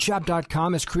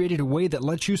 Goodshop.com has created a way that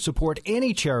lets you support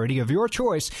any charity of your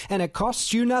choice, and it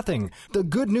costs you nothing. The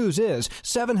good news is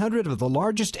 700 of the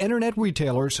largest internet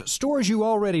retailers, stores you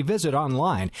already visit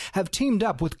online, have teamed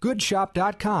up with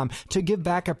Goodshop.com to give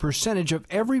back a percentage of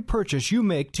every purchase you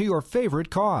make to your favorite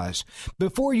cause.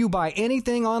 Before you buy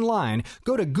anything online,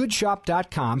 go to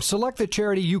Goodshop.com, select the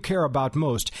charity you care about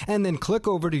most, and then click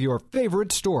over to your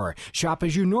favorite store. Shop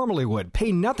as you normally would,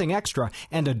 pay nothing extra,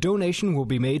 and a donation will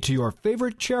be made to your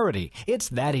favorite charity. It's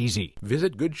that easy.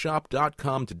 Visit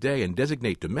Goodshop.com today and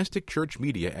designate Domestic Church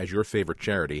Media as your favorite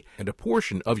charity, and a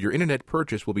portion of your internet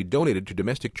purchase will be donated to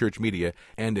Domestic Church Media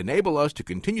and enable us to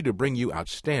continue to bring you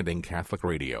outstanding Catholic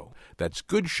radio. That's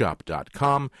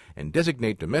Goodshop.com and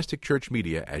designate Domestic Church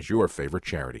Media as your favorite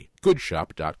charity.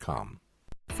 Goodshop.com.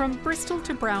 From Bristol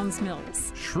to Browns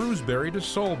Mills, Shrewsbury to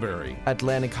Soulbury,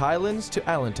 Atlantic Highlands to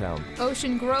Allentown,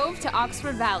 Ocean Grove to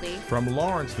Oxford Valley, from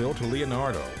Lawrenceville to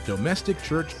Leonardo. Domestic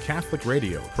Church Catholic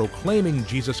Radio, proclaiming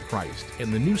Jesus Christ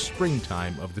in the new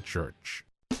springtime of the church.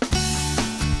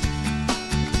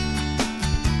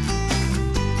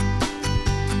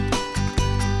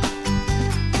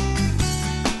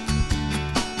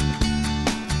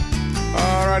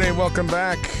 All righty, welcome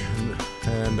back.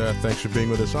 And thanks for being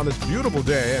with us on this beautiful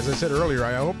day. As I said earlier,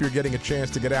 I hope you're getting a chance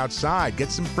to get outside, get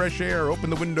some fresh air, open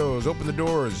the windows, open the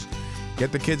doors,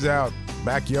 get the kids out,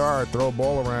 backyard, throw a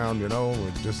ball around,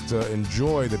 just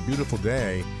enjoy the beautiful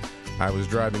day. I was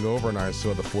driving over and I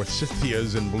saw the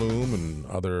forsythias in bloom and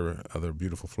other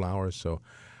beautiful flowers. So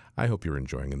I hope you're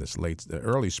enjoying in this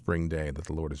early spring day that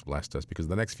the Lord has blessed us, because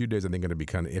the next few days I think are going to be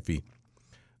kind of iffy,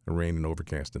 rain and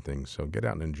overcast and things. So get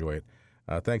out and enjoy it.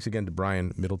 Thanks again to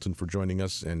Brian Middleton for joining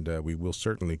us, and we will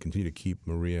certainly continue to keep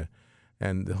Maria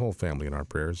and the whole family in our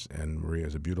prayers. And Maria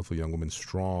is a beautiful young woman,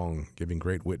 strong, giving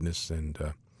great witness and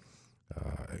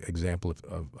example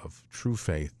of true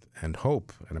faith and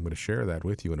hope. And I'm going to share that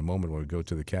with you in a moment when we go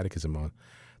to the Catechism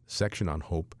section on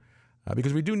hope,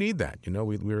 because we do need that.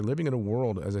 We're living in a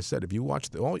world, as I said,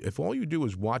 if all you do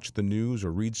is watch the news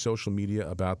or read social media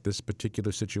about this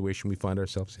particular situation we find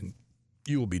ourselves in,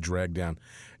 you will be dragged down.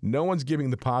 No one's giving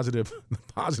the positive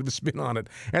spin on it.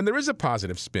 And there is a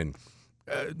positive spin.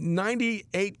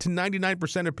 98 to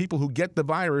 99% of people who get the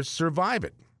virus survive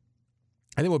it.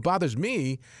 I think what bothers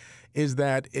me is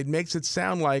that it makes it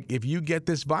sound like if you get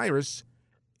this virus,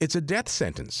 it's a death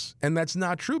sentence. And that's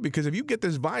not true, because if you get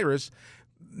this virus,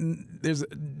 there's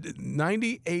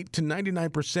 98 to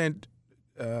 99%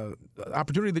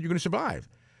 opportunity that you're going to survive.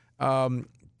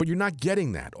 But you're not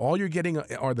getting that. All you're getting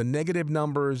are the negative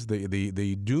numbers,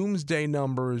 the doomsday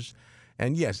numbers.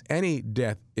 And yes, any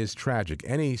death is tragic.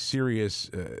 Any serious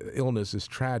illness is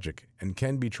tragic and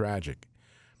can be tragic.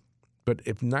 But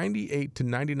if 98 to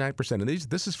 99%, and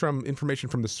this is from information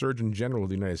from the Surgeon General of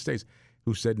the United States,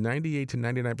 who said 98 to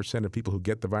 99% of people who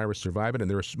get the virus survive it.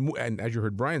 And as you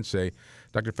heard Brian say,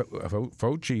 Dr.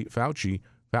 Fauci,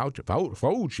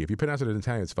 if you pronounce it in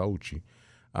Italian, it's Fauci,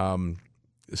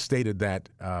 stated that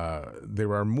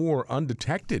there are more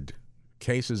undetected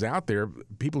cases out there,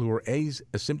 people who are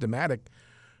asymptomatic,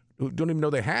 who don't even know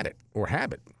they had it or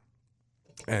have it.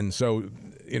 And so,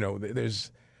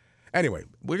 anyway,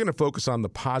 we're going to focus on the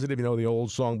positive. The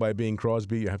old song by Bing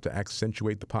Crosby, you have to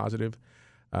accentuate the positive.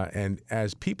 And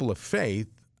as people of faith,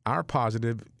 our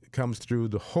positive comes through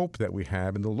the hope that we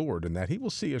have in the Lord and that He will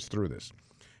see us through this.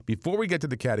 Before we get to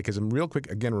the Catechism, real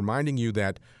quick, again, reminding you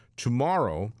that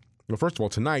tomorrow, first of all,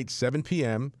 tonight, 7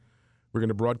 p.m., we're going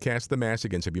to broadcast the Mass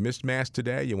again. So if you missed Mass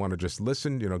today, you want to just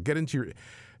listen, get into your...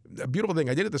 A beautiful thing,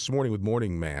 I did it this morning with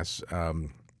Morning Mass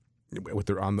on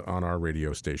our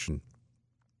radio station,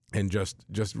 and just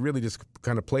really just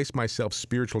kind of place myself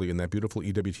spiritually in that beautiful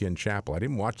EWTN chapel. I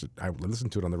didn't watch it. I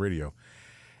listened to it on the radio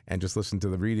and just listened to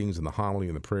the readings and the homily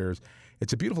and the prayers.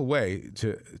 It's a beautiful way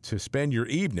to spend your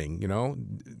evening,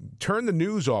 Turn the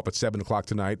news off at 7 o'clock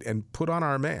tonight and put on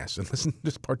our Mass and listen,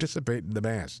 just participate in the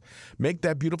Mass. Make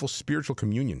that beautiful spiritual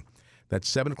communion. That's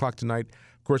 7 o'clock tonight.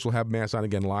 Of course, we'll have Mass on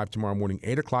again live tomorrow morning,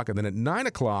 8 o'clock, and then at 9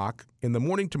 o'clock in the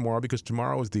morning tomorrow, because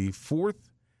tomorrow is the 4th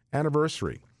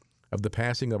anniversary of the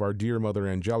passing of our dear Mother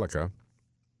Angelica.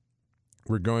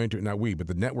 We're going to, but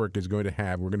the network is going to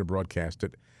we're going to broadcast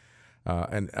it,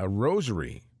 and a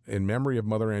rosary in memory of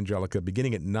Mother Angelica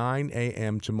beginning at 9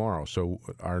 a.m. tomorrow. So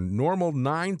our normal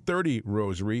 9:30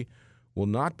 rosary will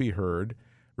not be heard.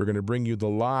 We're going to bring you the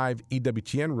live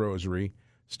EWTN rosary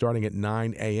starting at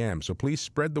 9 a.m. So please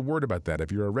spread the word about that.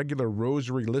 If you're a regular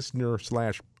rosary listener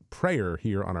 / prayer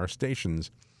here on our stations,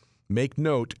 make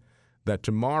note that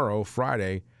tomorrow,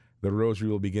 Friday, the rosary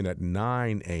will begin at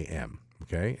 9 a.m.,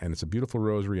 okay? And it's a beautiful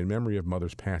rosary in memory of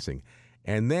Mother's passing.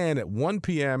 And then at 1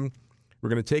 p.m., we're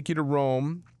going to take you to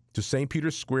Rome, to St.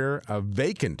 Peter's Square, a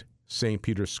vacant St.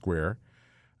 Peter's Square,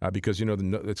 because,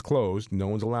 it's closed. No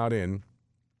one's allowed in.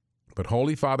 But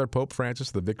Holy Father Pope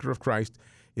Francis, the Vicar of Christ,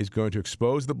 is going to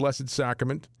expose the Blessed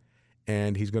Sacrament,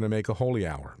 and he's going to make a holy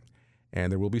hour.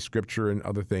 And there will be scripture and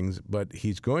other things, but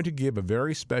he's going to give a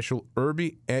very special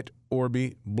Urbi et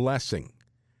Orbi blessing.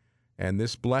 And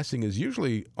this blessing is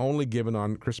usually only given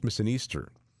on Christmas and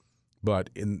Easter.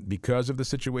 But because of the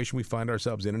situation we find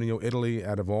ourselves in, Italy,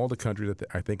 out of all the countries that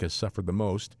I think has suffered the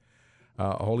most,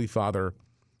 Holy Father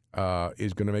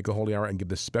is going to make a holy hour and give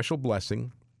this special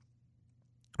blessing,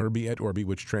 Urbi et Orbi,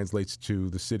 which translates to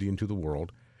the city and to the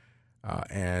world.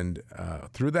 And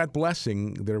through that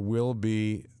blessing, there will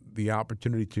be the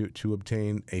opportunity to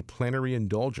obtain a plenary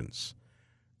indulgence.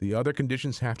 The other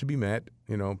conditions have to be met,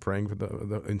 praying for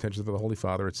the intentions of the Holy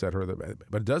Father, et cetera.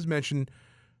 But it does mention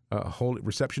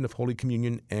reception of Holy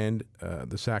Communion and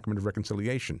the Sacrament of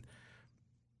Reconciliation.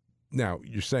 Now,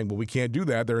 you're saying, well, we can't do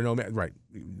that. There are no right.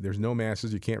 There's no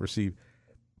masses. You can't receive.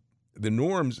 The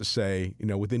norms say,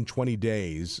 within 20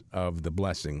 days of the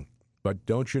blessing. But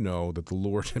don't you know that the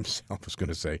Lord himself is going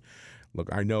to say, look,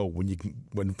 I know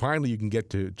when finally you can get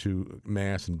to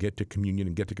Mass and get to communion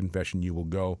and get to confession, you will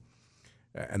go.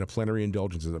 And a plenary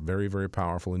indulgence is a very, very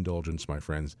powerful indulgence, my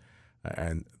friends.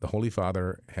 And the Holy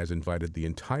Father has invited the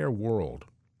entire world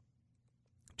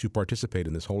to participate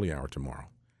in this holy hour tomorrow.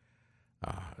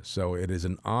 So it is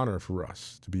an honor for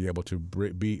us to be able to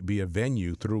be a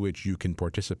venue through which you can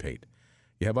participate.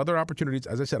 You have other opportunities.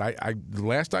 As I said, the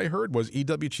last I heard was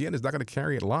EWTN is not going to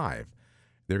carry it live.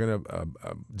 They're going to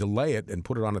delay it and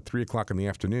put it on at 3 o'clock in the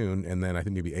afternoon, and then I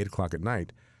think maybe 8 o'clock at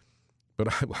night.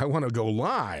 But I want to go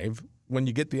live when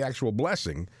you get the actual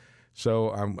blessing.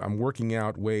 So I'm working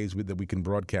out ways that we can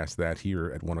broadcast that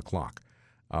here at 1 o'clock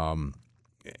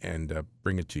and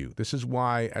bring it to you. This is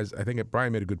why, as I think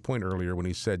Brian made a good point earlier when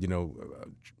he said,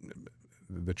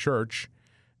 the church,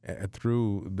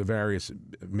 through the various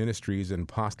ministries and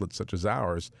apostolates such as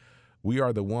ours, we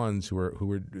are the ones who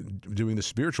are doing the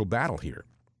spiritual battle here.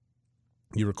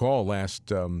 You recall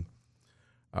last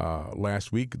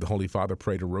week, the Holy Father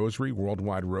prayed a rosary,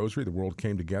 worldwide rosary. The world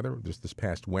came together. Just this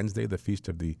past Wednesday, the Feast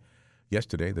of the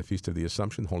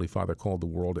Assumption, the Holy Father called the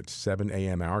world at 7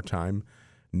 a.m. our time,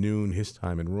 noon his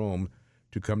time in Rome,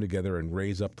 to come together and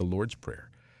raise up the Lord's Prayer.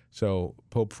 So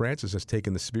Pope Francis has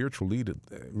taken the spiritual lead,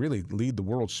 really lead the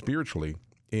world spiritually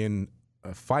in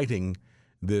fighting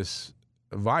this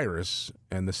virus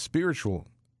and the spiritual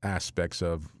aspects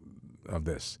of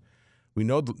this. We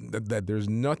know that there's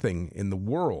nothing in the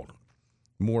world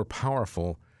more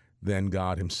powerful than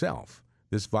God himself.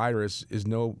 This virus is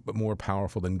no more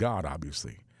powerful than God,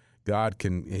 obviously. God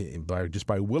can, just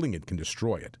by willing it, can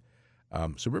destroy it.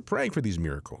 So we're praying for these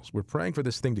miracles. We're praying for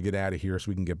this thing to get out of here so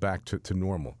we can get back to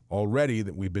normal. Already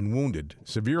that we've been wounded,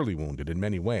 severely wounded in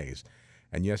many ways.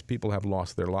 And yes, people have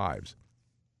lost their lives.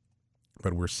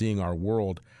 But we're seeing our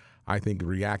world, I think,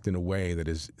 react in a way that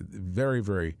is very,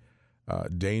 very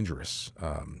dangerous.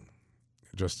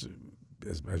 Just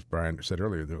as Brian said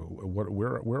earlier, what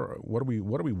are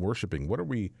we worshiping? What are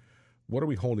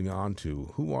we holding on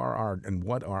to? Who are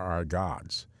what are our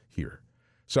gods here?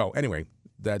 So anyway,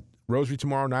 that rosary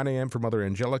tomorrow, 9 a.m. for Mother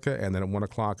Angelica, and then at 1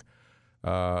 o'clock,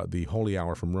 the Holy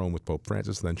Hour from Rome with Pope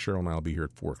Francis. And then Cheryl and I will be here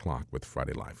at 4 o'clock with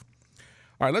Friday Live.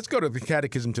 All right, let's go to the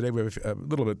Catechism today. We have a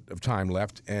little bit of time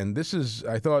left. And this is,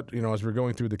 I thought, as we're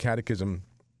going through the Catechism,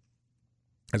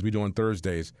 as we do on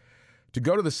Thursdays, to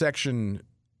go to the section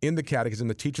in the Catechism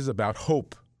that teaches about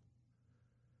hope.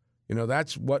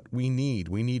 That's what we need.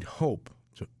 We need hope.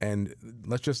 And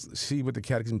let's just see what the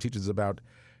Catechism teaches about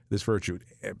this virtue.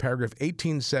 Paragraph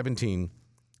 1817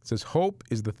 says, hope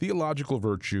is the theological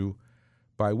virtue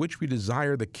by which we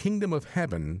desire the kingdom of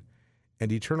heaven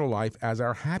and eternal life as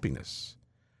our happiness,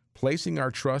 placing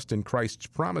our trust in Christ's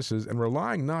promises and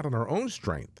relying not on our own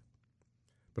strength,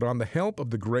 but on the help of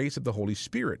the grace of the Holy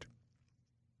Spirit.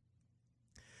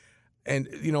 And,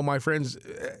 my friends,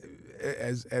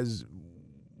 as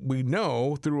we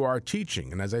know through our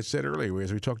teaching, and as I said earlier,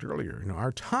 as we talked earlier,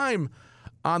 our time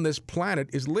on this planet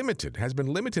is limited, has been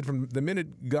limited from the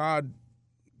minute God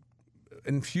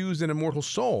infused an immortal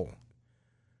soul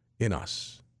in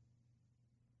us.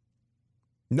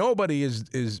 Nobody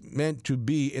is meant to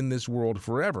be in this world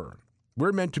forever.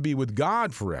 We're meant to be with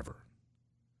God forever.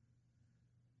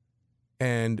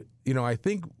 And, I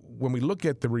think when we look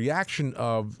at the reaction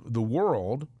of the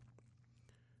world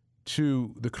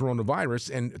to the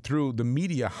coronavirus and through the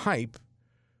media hype,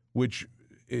 which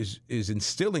is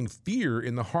instilling fear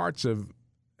in the hearts of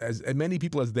as many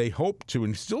people as they hope to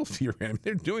instill fear in.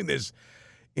 They're doing this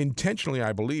intentionally,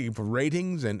 I believe, for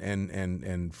ratings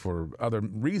and for other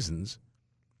reasons,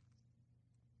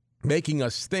 making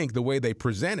us think the way they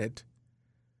present it.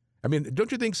 I mean,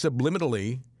 don't you think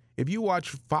subliminally, if you watch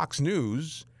Fox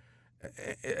News,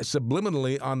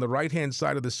 subliminally on the right-hand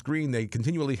side of the screen, they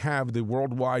continually have the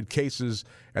worldwide cases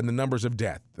and the numbers of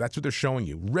death. That's what they're showing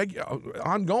you,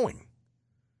 ongoing.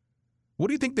 What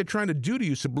do you think they're trying to do to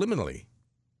you subliminally?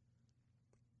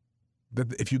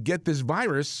 That if you get this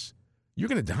virus, you're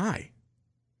going to die.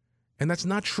 And that's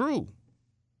not true.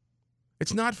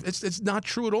 It's not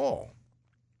true at all.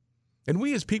 And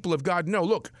we as people of God know,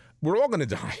 look, we're all going to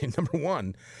die, number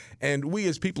one. And we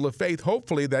as people of faith,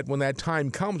 hopefully that when that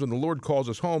time comes, when the Lord calls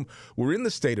us home, we're in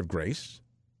the state of grace.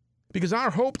 Because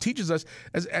our hope teaches us,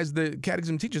 as the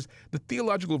Catechism teaches, the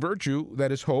theological virtue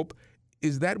that is hope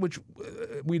is that which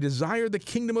we desire, the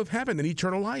kingdom of heaven and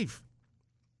eternal life.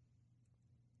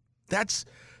 That's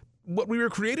what we were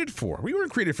created for. We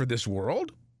weren't created for this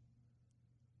world.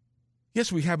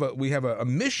 Yes, we have a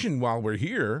mission while we're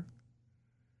here.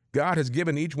 God has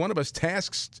given each one of us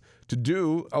tasks to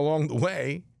do along the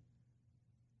way.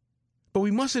 But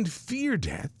we mustn't fear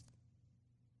death.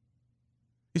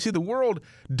 You see, the world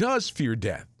does fear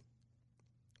death.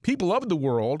 People of the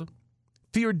world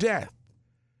fear death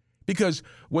because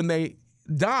when they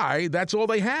die, that's all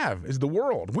they have is the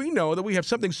world. We know that we have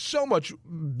something so much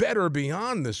better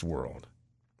beyond this world.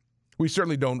 We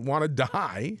certainly don't want to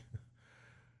die,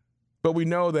 but we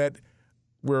know that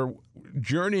we're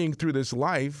journeying through this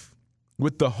life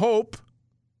with the hope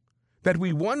that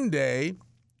we one day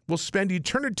will spend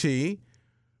eternity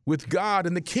with God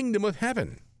in the kingdom of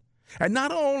heaven. And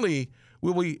not only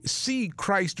will we see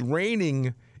Christ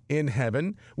reigning in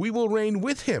heaven, we will reign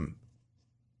with him.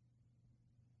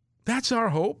 That's our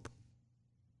hope.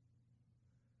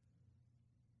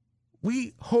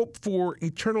 We hope for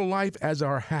eternal life as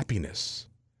our happiness,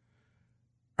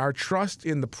 our trust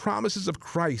in the promises of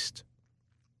Christ,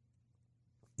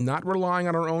 not relying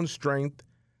on our own strength,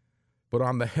 but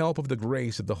on the help of the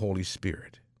grace of the Holy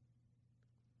Spirit.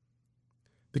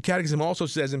 The Catechism also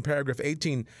says in paragraph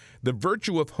 18, the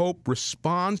virtue of hope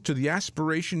responds to the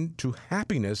aspiration to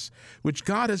happiness which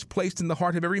God has placed in the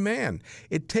heart of every man.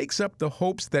 It takes up the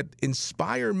hopes that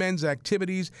inspire men's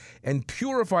activities and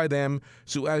purify them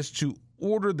so as to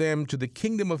order them to the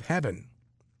kingdom of heaven.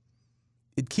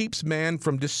 It keeps man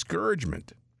from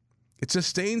discouragement. It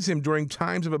sustains him during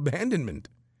times of abandonment.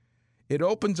 It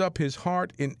opens up his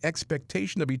heart in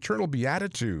expectation of eternal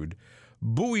beatitude.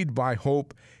 Buoyed by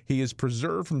hope, he is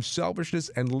preserved from selfishness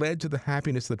and led to the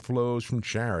happiness that flows from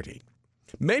charity.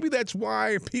 Maybe that's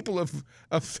why people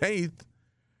of faith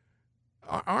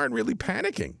aren't really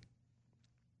panicking.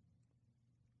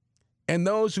 And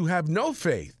those who have no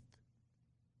faith,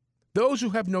 those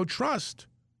who have no trust,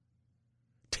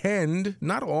 tend,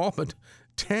 not all, but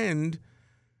tend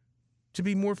to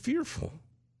be more fearful.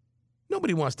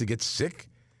 Nobody wants to get sick.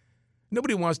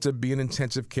 Nobody wants to be in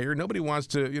intensive care. Nobody wants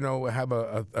to, have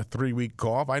a 3-week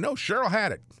cough. I know Cheryl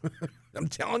had it. I'm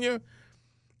telling you.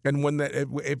 And when that,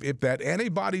 if that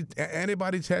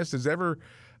antibody test is ever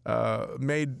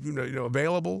made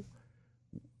available,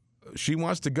 she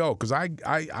wants to go because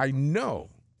I know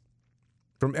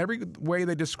from every way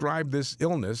they describe this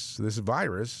illness, this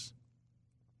virus.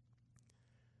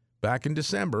 Back in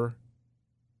December,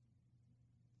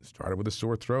 started with a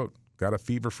sore throat, got a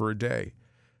fever for a day.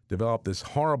 Developed this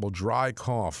horrible dry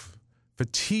cough,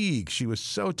 fatigue. She was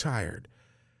so tired.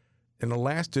 And it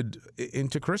lasted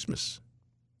into Christmas.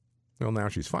 Well, now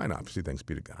she's fine, obviously, thanks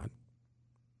be to God.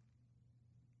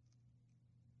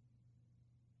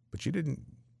 But she didn't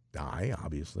die,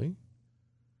 obviously.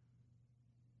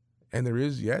 And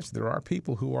there are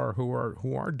people who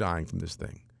are dying from this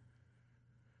thing.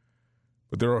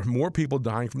 But there are more people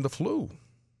dying from the flu.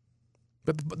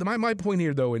 But my point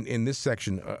here, though, in this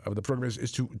section of the program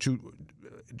is to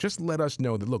just let us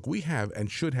know that, look, we have and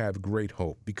should have great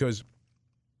hope because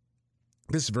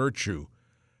this virtue,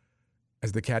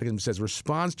 as the Catechism says,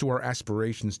 responds to our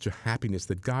aspirations to happiness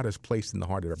that God has placed in the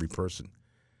heart of every person.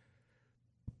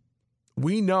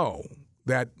 We know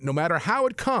that no matter how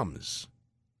it comes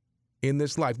in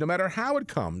this life, no matter how it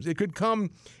comes, it could come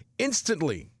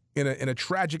instantly in a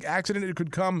tragic accident. It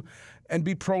could come and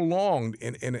be prolonged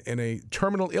in a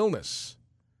terminal illness.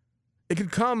 It could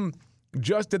come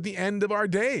just at the end of our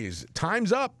days.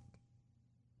 Time's up.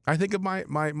 I think of my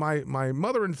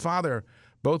mother and father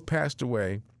both passed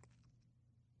away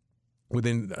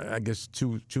within, I guess,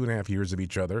 two and a half years of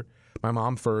each other. My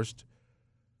mom first.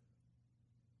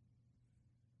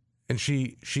 And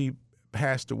she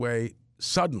passed away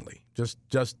suddenly.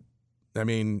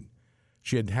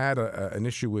 She had an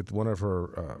issue with one of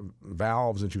her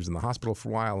valves, and she was in the hospital for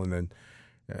a while, and then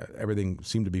everything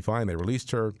seemed to be fine. They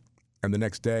released her, and the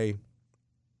next day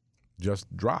just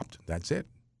dropped. That's it.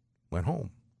 Went home.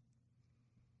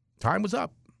 Time was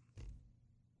up.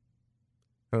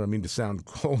 I don't mean to sound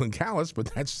cold and callous,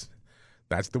 but that's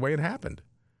the way it happened.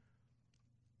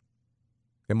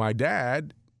 And my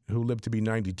dad, who lived to be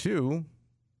 92,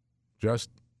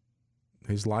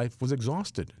 his life was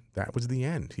exhausted. That was the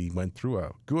end. He went through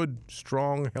a good,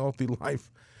 strong, healthy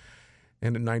life.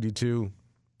 And at 92,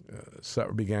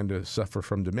 began to suffer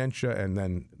from dementia, and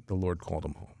then the Lord called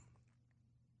him home.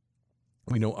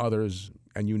 We know others,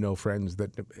 and you know friends,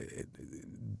 that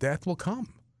death will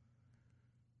come.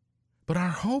 But our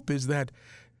hope is that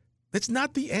it's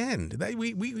not the end.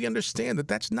 We understand that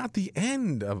that's not the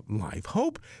end of life.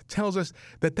 Hope tells us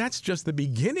that that's just the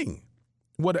beginning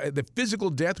The physical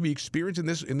death we experience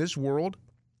in this world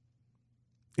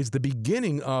is the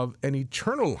beginning of an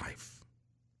eternal life.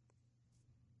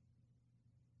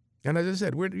 And as I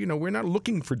said, we're not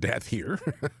looking for death here.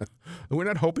 We're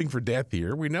not hoping for death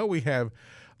here. We know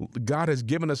God has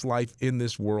given us life in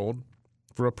this world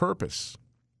for a purpose.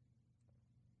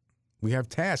 We have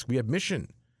tasks. We have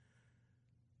mission.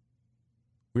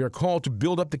 We are called to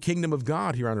build up the kingdom of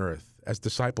God here on earth as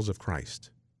disciples of Christ.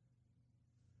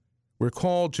 We're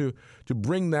called to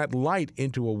bring that light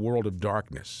into a world of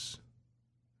darkness.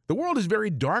 The world is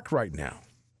very dark right now.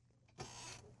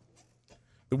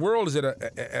 The world is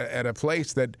at a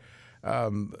place that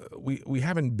we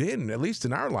haven't been, at least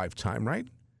in our lifetime, right?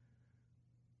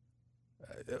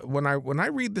 When I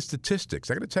read the statistics,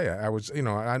 I got to tell you,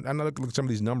 I'm looking at some of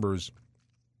these numbers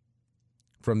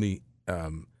from the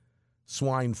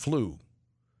swine flu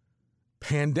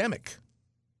pandemic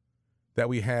that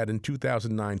we had in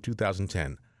 2009,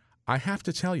 2010. I have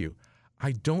to tell you,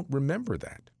 I don't remember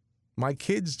that. My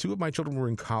kids, 2 of my children were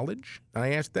in college, and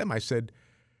I asked them, I said,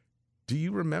 do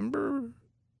you remember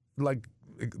like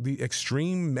the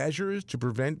extreme measures to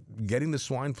prevent getting the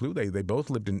swine flu? They both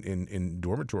lived in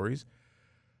dormitories.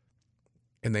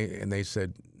 And they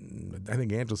said, I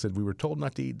think Angela said, we were told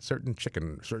not to eat certain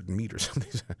chicken, certain meat or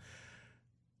something.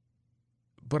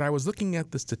 But I was looking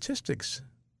at the statistics.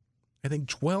 I think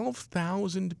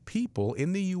 12,000 people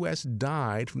in the U.S.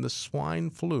 died from the swine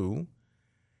flu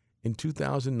in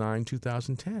 2009,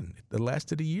 2010. It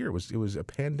lasted a year. It was a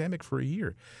pandemic for a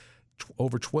year.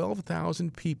 Over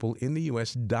 12,000 people in the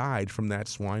U.S. died from that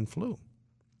swine flu.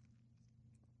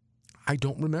 I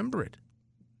don't remember it.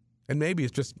 And maybe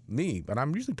it's just me, but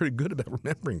I'm usually pretty good about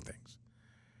remembering things.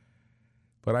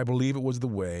 But I believe it was the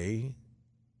way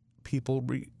people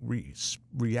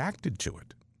reacted to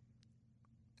it.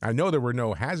 I know there were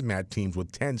no hazmat teams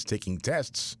with tents taking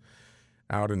tests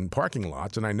out in parking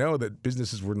lots, and I know that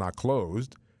businesses were not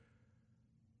closed.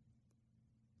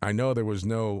 I know there was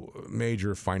no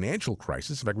major financial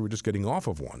crisis. In fact, we were just getting off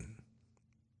of one.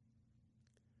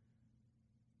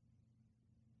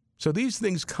 So these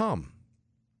things come.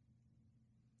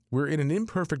 We're in an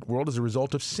imperfect world as a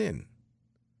result of sin.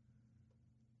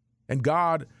 And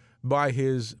God, by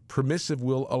his permissive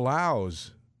will,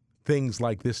 allows things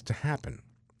like this to happen.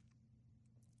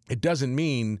 It doesn't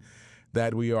mean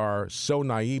that we are so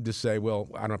naive to say, well,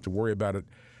 I don't have to worry about it.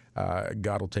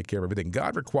 God will take care of everything.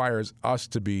 God requires us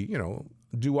to be,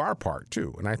 do our part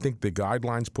too. And I think the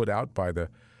guidelines put out by the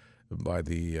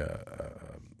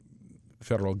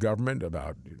federal government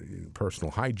about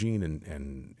personal hygiene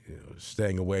and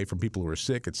staying away from people who are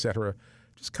sick, et cetera,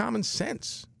 just common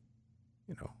sense.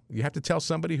 You have to tell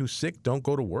somebody who's sick, don't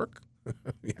go to work,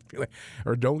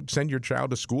 or don't send your child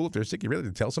to school if they're sick. You really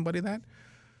have to tell somebody that?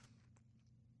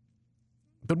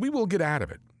 But we will get out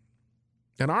of it.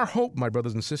 And our hope, my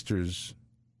brothers and sisters,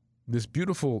 this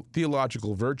beautiful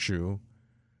theological virtue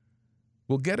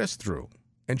will get us through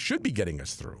and should be getting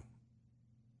us through.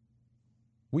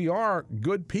 We are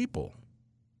good people.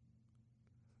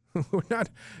 We're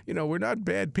not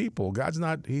bad people.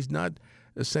 He's not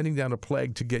sending down a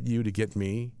plague to get you, to get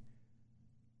me.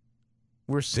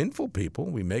 We're sinful people.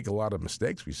 We make a lot of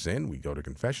mistakes. We sin. We go to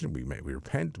confession. We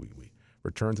repent. We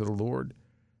return to the Lord.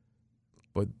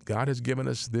 But God has given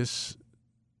us this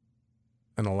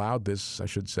and allowed this, I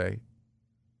should say,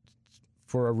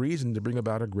 for a reason to bring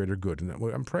about a greater good. And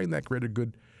I'm praying that greater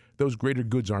good, those greater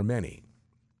goods are many.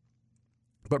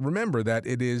 But remember that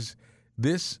it is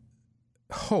this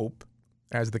hope,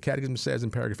 as the Catechism says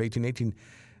in paragraph 1818,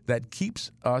 that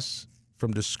keeps us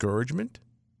from discouragement.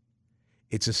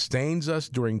 It sustains us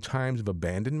during times of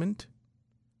abandonment.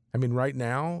 I mean, right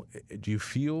now, do you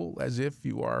feel as if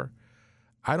you are?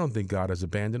 I don't think God has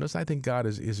abandoned us. I think God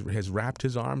has wrapped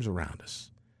his arms around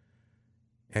us.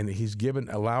 And he's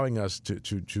allowing us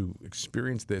to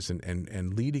experience this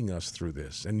and leading us through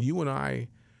this. And you and I,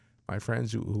 my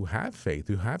friends who have faith,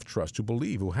 who have trust, who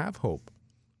believe, who have hope,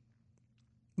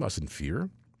 mustn't fear.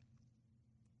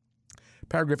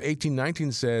 Paragraph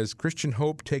 1819 says, Christian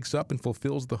hope takes up and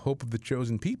fulfills the hope of the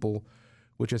chosen people,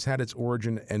 which has had its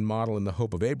origin and model in the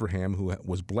hope of Abraham, who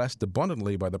was blessed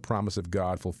abundantly by the promise of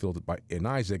God fulfilled in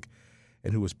Isaac,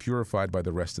 and who was purified by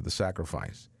the rest of the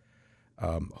sacrifice.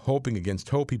 Hoping against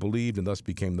hope, he believed and thus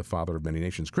became the father of many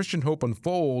nations. Christian hope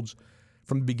unfolds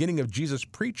from the beginning of Jesus'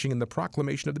 preaching and the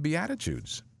proclamation of the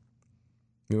Beatitudes.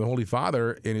 The Holy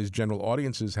Father, in his general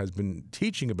audiences, has been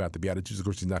teaching about the Beatitudes. Of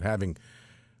course, he's not having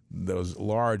those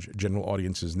large general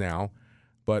audiences now,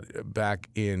 but back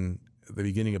in the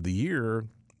beginning of the year,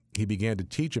 he began to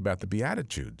teach about the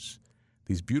Beatitudes,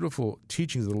 these beautiful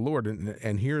teachings of the Lord.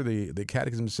 And here the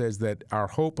Catechism says that our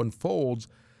hope unfolds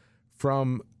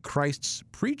from Christ's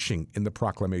preaching in the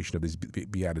proclamation of these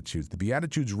Beatitudes. The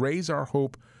Beatitudes raise our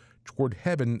hope toward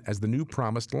heaven as the new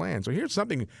promised land. So here's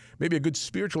something, maybe a good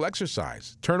spiritual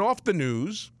exercise. Turn off the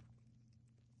news,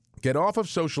 get off of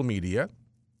social media,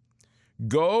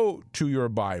 go to your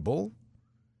Bible,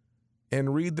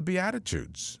 and read the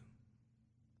Beatitudes.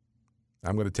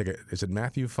 I'm going to take is it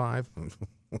Matthew 5?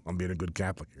 I'm being a good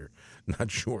Catholic here. Not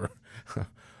sure,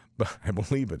 but I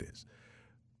believe it is.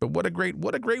 But what a great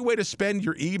way to spend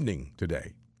your evening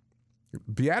today.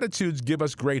 Beatitudes give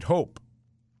us great hope.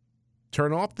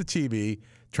 Turn off the TV,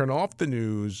 turn off the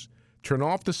news, turn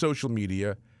off the social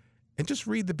media, and just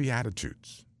read the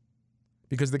Beatitudes.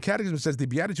 Because the Catechism says the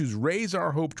Beatitudes raise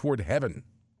our hope toward heaven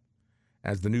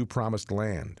as the new promised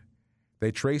land.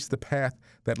 They trace the path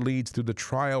that leads through the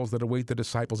trials that await the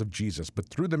disciples of Jesus. But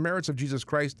through the merits of Jesus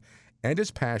Christ and his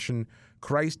passion,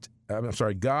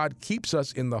 God keeps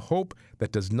us in the hope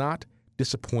that does not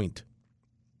disappoint.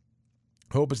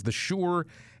 Hope is the sure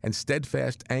and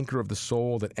steadfast anchor of the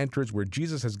soul that enters where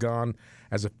Jesus has gone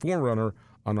as a forerunner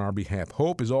on our behalf.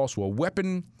 Hope is also a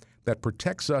weapon that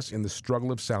protects us in the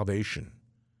struggle of salvation.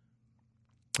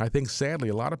 I think, sadly,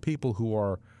 a lot of people who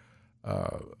are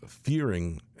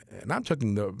fearing, and I'm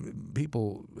talking the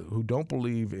people who don't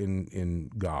believe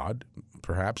in God,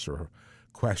 perhaps, or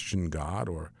question God,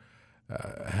 or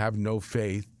have no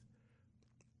faith,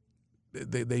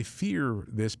 they fear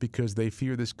this because they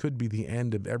fear this could be the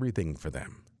end of everything for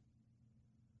them.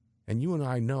 And you and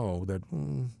I know that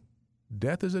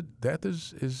death is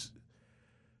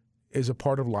a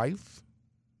part of life.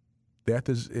 Death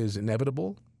is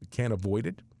inevitable. You can't avoid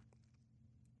it.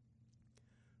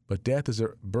 But death is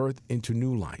a birth into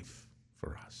new life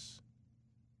for us.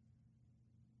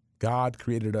 God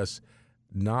created us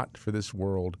not for this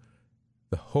world.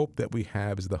 The hope that we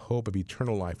have is the hope of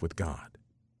eternal life with God.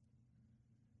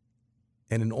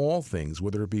 And in all things,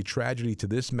 whether it be tragedy to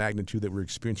this magnitude that we're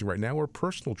experiencing right now or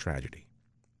personal tragedy,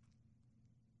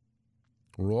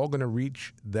 we're all going to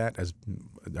reach that, as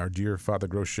our dear Father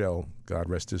Groeschel, God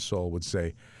rest his soul, would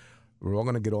say, we're all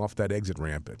going to get off that exit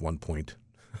ramp at one point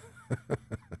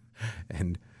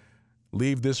and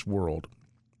leave this world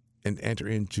and enter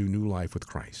into new life with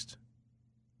Christ.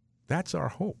 That's our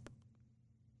hope.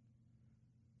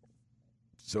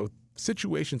 So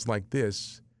situations like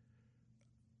this,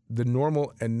 the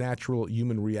normal and natural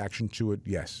human reaction to it,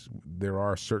 yes, there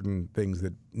are certain things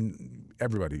that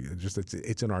everybody,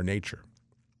 it's in our nature.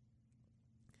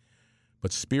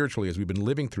 But spiritually, as we've been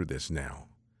living through this now,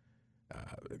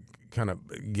 kind of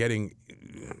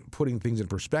putting things in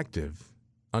perspective,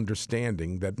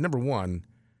 understanding that, number one,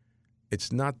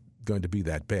 it's not going to be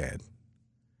that bad,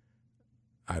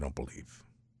 I don't believe.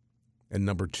 And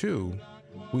number two,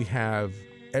 we have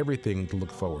everything to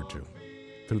look forward to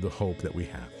through the hope that we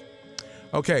have.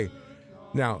 Okay,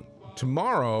 now,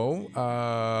 tomorrow,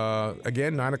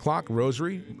 again, 9 o'clock,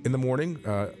 Rosary in the morning,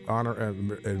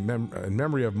 in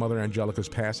memory of Mother Angelica's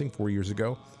passing 4 years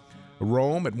ago.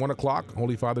 Rome at 1 o'clock,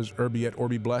 Holy Father's Urbi et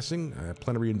Orbi blessing,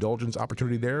 plenary indulgence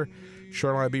opportunity there.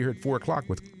 Charlotte and I will be here at 4 o'clock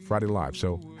with Friday Live.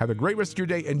 So have a great rest of your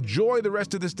day. Enjoy the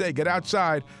rest of this day. Get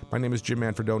outside. My name is Jim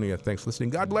Manfredonia. Thanks for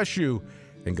listening. God bless you,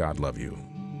 and God love you.